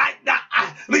right now.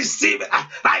 Receive it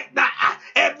right now.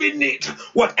 Every need,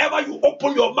 whatever you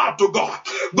open your mouth to God,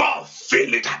 God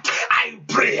fill it. I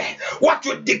pray what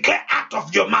you declare out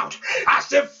of your mouth, I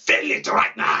say fill it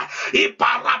right now.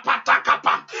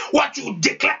 What you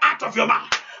declare out of your mouth,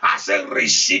 I say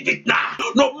receive it now.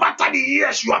 No matter the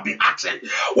years you have been asking,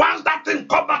 once that thing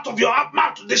come out of your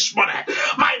mouth this morning,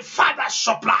 my Father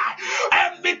supply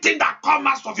everything that comes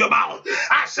out of your mouth.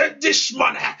 I said this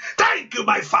morning, thank you,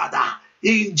 my Father.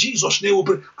 In Jesus' name we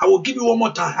pray. I will give you one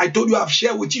more time. I told you I've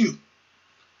shared with you.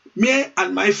 Me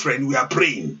and my friend, we are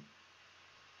praying.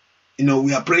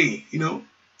 We are praying.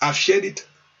 I've shared it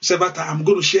several times. I'm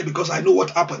going to share because I know what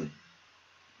happened.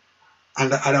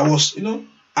 And I was, I'm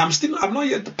not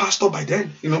yet the pastor by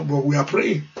then, but we are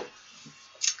praying.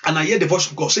 And I hear the voice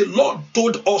of God say, Lord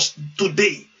told us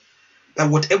today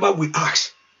that whatever we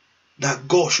ask, that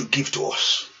God should give to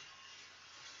us.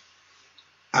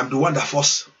 I'm the one that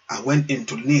first, I went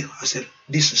into kneel. I said,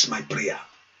 this is my prayer.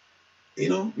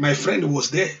 My friend was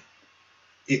there.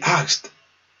 He asked,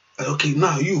 okay,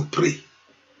 now you pray.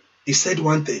 He said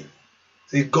one thing.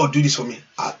 He said, God, do this for me.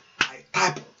 I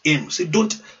type him. Say,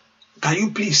 can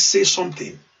you please say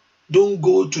something? Don't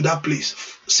go to that place.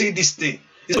 Say this thing.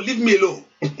 He said, leave me alone.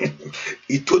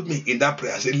 He told me in that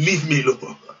prayer, I said, leave me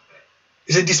alone.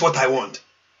 He said, this is what I want.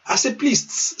 I said,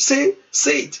 please say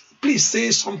it. Please say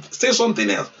something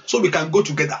else so we can go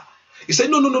together. He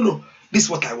said, no. This is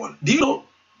what I want. Do you know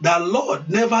that Lord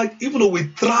never, even though we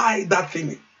try that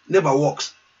thing, never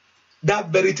works. That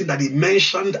very thing that he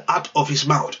mentioned out of his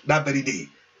mouth, that very day,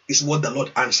 is what the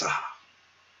Lord answered.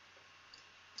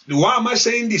 Why am I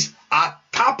saying this? I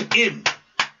tap him.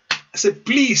 I said,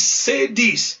 please say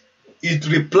this. It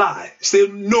replied, say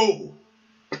no.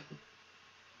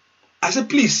 I said,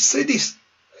 please say this.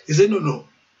 He said, no,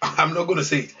 I'm not going to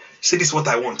say it. Say this is what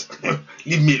I want.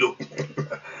 Leave me alone.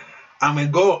 And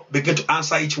when God began to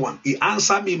answer each one, he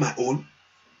answered me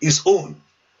his own,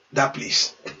 that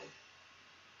place.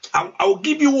 I will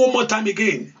give you one more time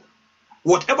again.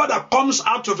 Whatever that comes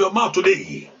out of your mouth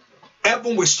today,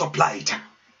 heaven will supply it.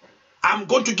 I'm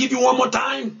going to give you one more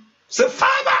time. Say,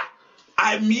 Father,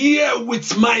 I'm here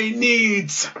with my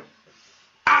needs.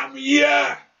 I'm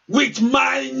here with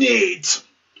my needs.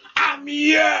 I'm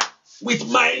here with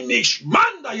my needs.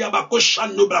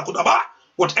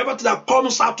 Whatever that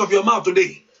comes out of your mouth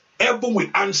today, heaven will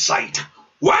answer it.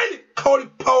 Why they call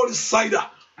it power decider?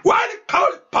 Why they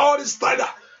call it power decider?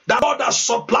 The Lord that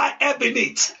supply every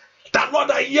need. The Lord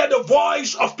that hear the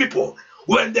voice of people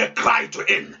when they cry to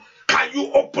him. Can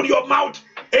you open your mouth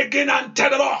again and tell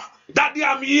the Lord, Daddy,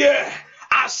 I'm here.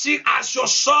 I see as your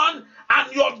son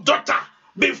and your daughter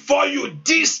before you.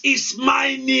 This is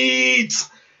my need.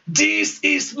 This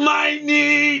is my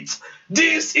need.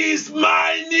 This is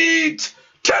my need.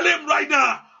 Tell him right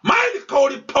now. You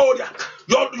told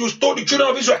the children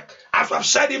of Israel, as I've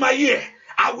said in my ear,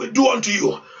 I will do unto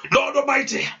you. Lord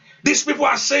Almighty, these people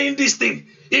are saying this thing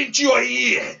into your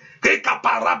ear.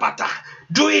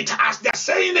 Do it as they're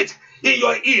saying it in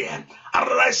your ear.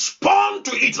 Respond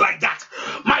to it like that.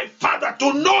 My Father,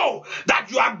 to know that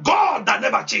you are God that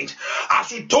never changed.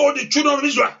 As you told the children of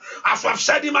Israel, as you have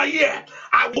said in my ear,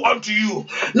 I will unto you.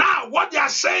 Now, what they are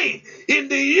saying in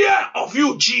the year of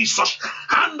you, Jesus,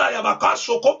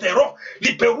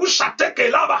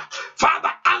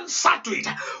 Father, answer to it.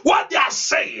 What they are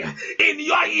saying in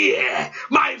your ear,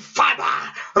 my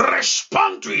Father,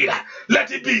 respond to it.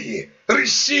 Let it be.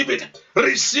 Receive it.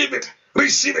 Receive it.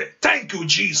 Receive it. Thank you,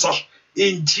 Jesus.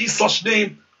 In Jesus'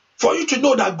 name, for you to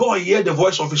know that God hears the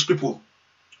voice of his people.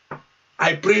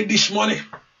 I pray this morning,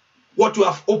 what you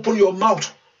have opened your mouth,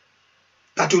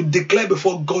 that you declare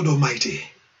before God Almighty.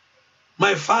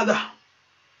 My Father,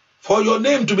 for your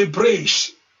name to be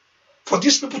praised, for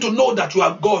these people to know that you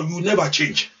are God, you never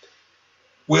change.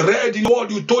 We read in the word,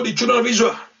 you told the children of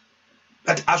Israel,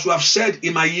 that as you have said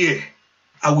in my ear,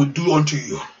 I will do unto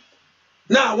you.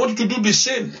 Now I want you to do the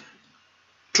same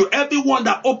to everyone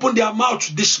that opened their mouth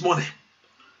this morning.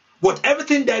 But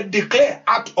everything they declare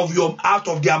out of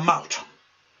their mouth,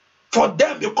 for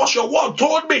them, because your word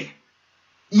told me,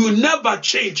 you never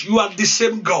change. You are the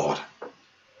same God.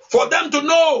 For them to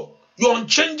know you're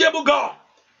unchangeable God,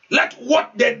 let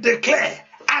what they declare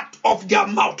out of their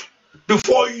mouth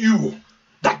before you,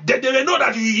 that they may know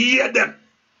that you hear them.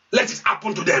 Let it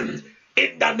happen to them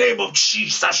in the name of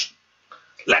Jesus.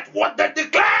 Let what they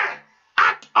declare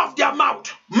out of their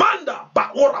mouth, Manda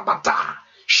Baora Bata,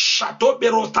 Shato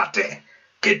Berotate,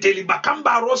 Keteli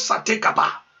Bakamba Rosate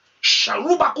Kaba,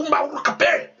 Sharuba Kumba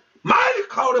Urkape, Mali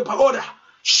Kaure Pagoda,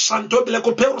 Santo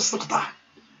Belekopero Sakta,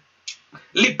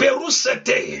 Liperu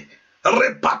Sete,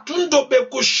 Repatundo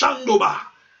Bekushandoba,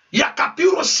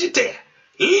 Yakapiro Site,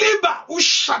 Liba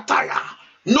Ushataya.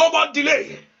 No more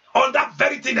delay on that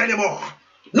very thing anymore.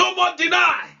 No more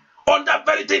deny on that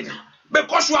very thing.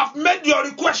 Because you have made your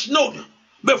request known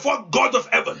before God of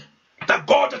heaven. The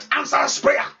God that answers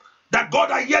prayer. The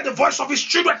God that hears the voice of his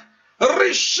children.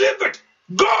 Receive it.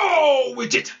 Go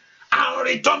with it. And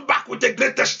return back with a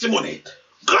great testimony.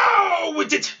 Go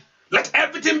with it. Let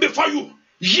everything before you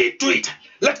yield to it.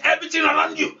 Let everything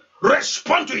around you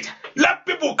respond to it. Let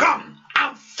people come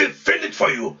and fulfill it for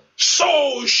you.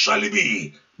 So shall it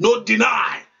be. No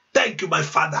deny. Thank you, my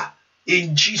Father.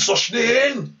 In Jesus'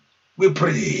 name, we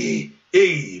pray.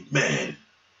 Amen.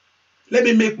 Let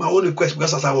me make my own request,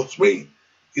 because as I was praying,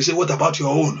 you say, what about your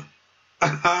own?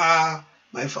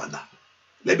 My Father.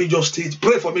 Let me just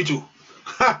pray for me too.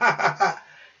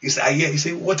 He said, I hear. He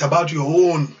said, what about your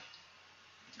own?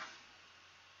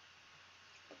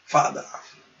 Father.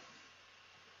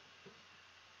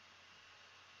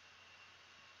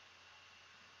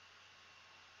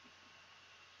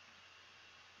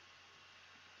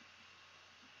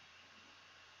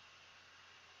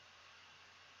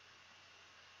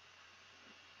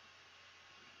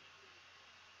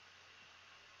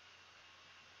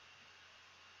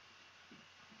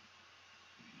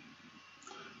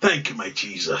 Thank you, my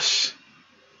Jesus.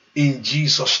 In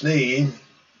Jesus' name,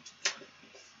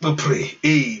 we pray.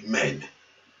 Amen.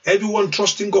 Everyone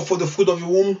trusting God for the fruit of your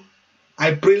womb,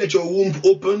 I pray let your womb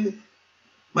open.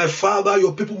 My Father,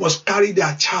 your people must carry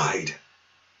their child.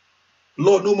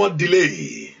 Lord, no more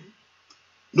delay.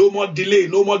 No more delay,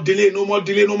 no more delay, no more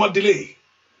delay, no more delay.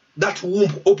 That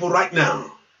womb open right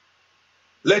now.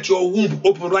 Let your womb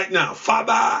open right now.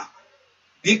 Father,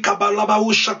 let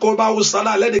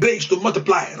the grace to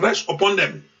multiply rest upon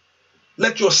them.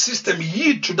 Let your system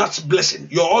yield to that blessing.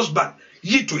 Your husband,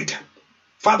 yield to it.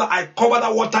 Father, I cover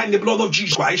that water in the blood of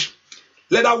Jesus Christ.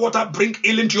 Let that water bring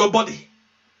healing to your body.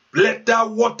 Let that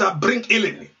water bring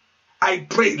healing. I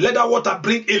pray, let that water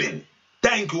bring healing.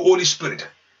 Thank you, Holy Spirit.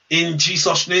 In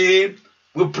Jesus' name,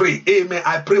 we pray. Amen.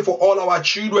 I pray for all our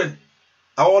children.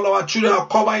 All our children are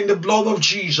covered in the blood of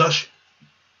Jesus.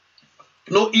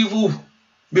 No evil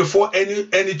before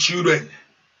any children.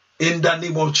 In the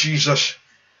name of Jesus.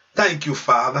 Thank you,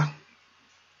 Father.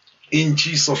 In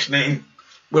Jesus' name,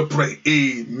 we pray.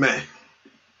 Amen.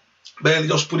 But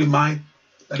just put in mind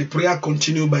that the prayer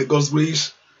continue by God's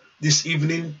grace this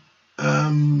evening.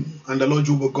 And the Lord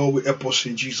Jehovah God will help us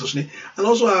in Jesus' name. And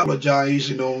also I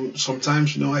apologize,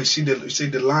 sometimes, I see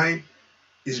the line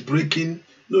is breaking.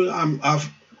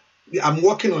 I'm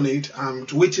working on it. I'm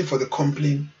waiting for the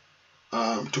company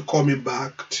to call me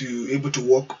back to able to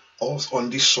work on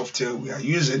this software we are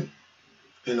using.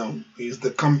 Is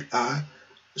the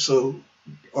so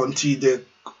until they're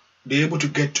able to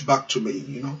get back to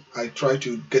me, I tried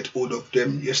to get hold of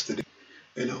them yesterday,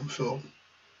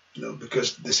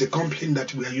 because there's a company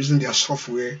that we are using their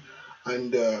software,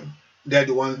 and they're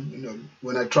the one,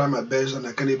 when I try my best and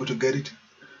I can't able to get it,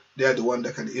 they are the one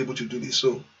that can able to do this.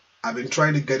 So I've been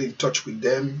trying to get in touch with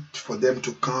them for them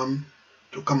to come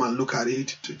to come and look at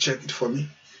it, to check it for me.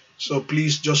 So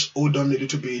please just hold on a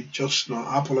little bit. Just no,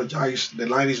 I apologize. The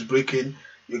line is breaking.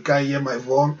 You can't hear my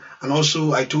voice. And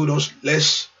also, I told us,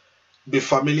 let's be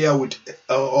familiar with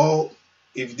all.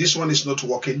 If this one is not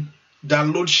working,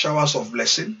 download Showers of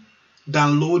Blessing.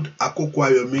 Download Akoko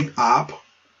Ayomi app.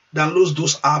 Download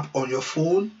those apps on your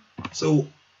phone. So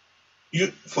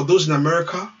for those in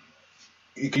America,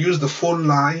 you can use the phone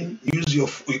line. You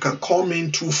can call me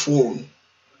in through phone.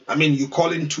 I mean, you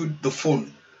call into the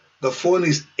phone. The phone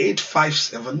is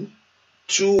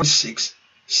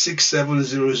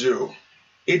 857-216-6700.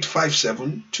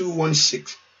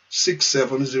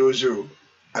 857-216-6700.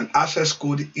 And access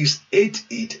code is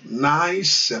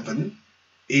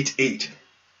 889788.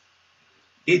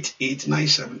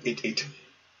 889788.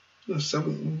 No,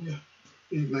 7, yeah.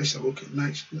 897, okay,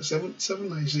 nice.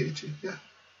 79788, yeah.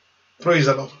 Praise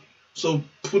the Lord. So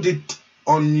put it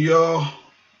on your,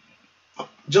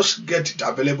 just get it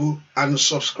available and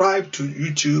subscribe to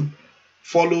YouTube.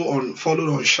 Follow on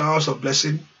Showers of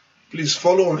Blessing. Please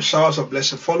follow on Showers of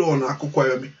Blessing. Follow on Akoko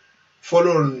Ayomi.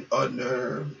 Follow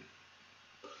on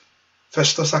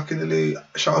Festus Akinele.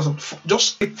 Showers of,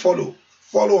 just click follow.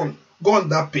 Follow on. Go on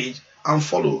that page and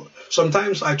follow.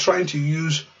 Sometimes I try to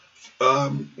use,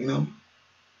 and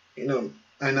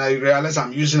I realize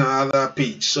I'm using another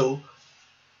page. So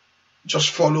just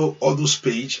follow all those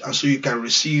pages, and so you can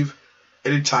receive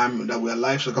anytime that we are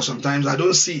live. Because sometimes I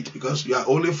don't see it because you are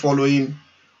only following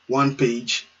one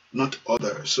page, not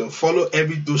other. So follow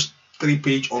those 3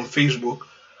 pages on Facebook,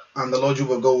 and the Lord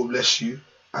Jehovah God will bless you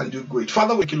and do great.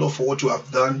 Father, we thank you, Lord, for what you have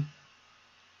done.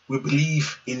 We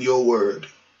believe in your word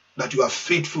that you are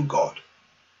faithful God,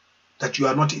 that you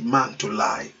are not a man to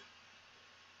lie.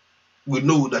 We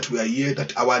know that we are here,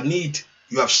 that our need,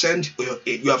 you have sent your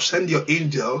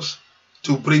angels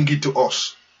to bring it to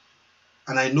us.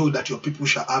 And I know that your people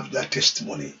shall have their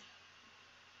testimony.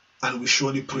 And we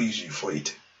surely praise you for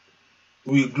it.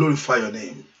 We glorify your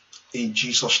name. In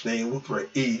Jesus' name we pray.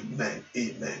 Amen.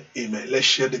 Amen. Amen. Let's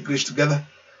share the grace together.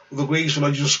 With the grace of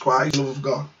Lord Jesus Christ, the love of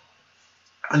God,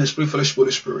 and the Spirit fellowship of the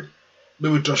Holy Spirit be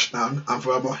with us now and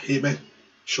forevermore. Amen.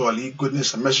 Surely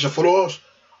goodness and mercy shall follow us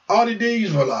all the days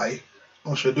of our life.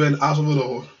 And shall dwell in the house of the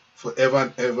Lord forever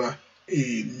and ever.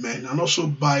 Amen. And also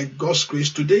by God's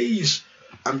grace, today is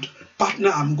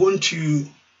partner. I'm going to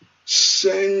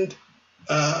send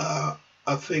I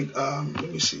think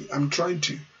let me see. I'm trying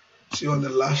to see on the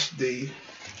last day.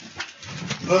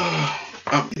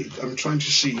 I'm trying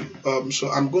to see.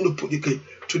 So I'm going to put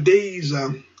today is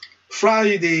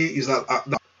Friday is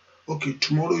okay,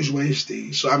 tomorrow is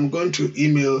Wednesday. So I'm going to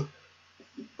email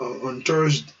on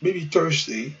Thursday, maybe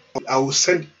Thursday. I will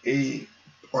send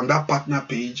on that partner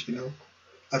page,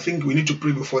 I think we need to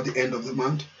pray before the end of the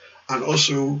month. And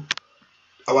also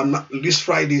this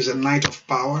Friday is a night of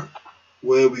power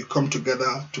where we come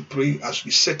together to pray as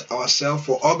we set ourselves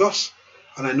for August.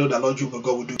 And I know that Lord Jehovah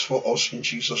God will do it for us in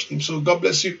Jesus' name. So God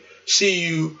bless you. See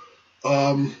you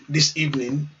this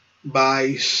evening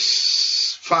by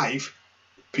 5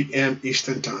 p.m.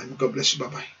 Eastern Time. God bless you.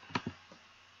 Bye-bye.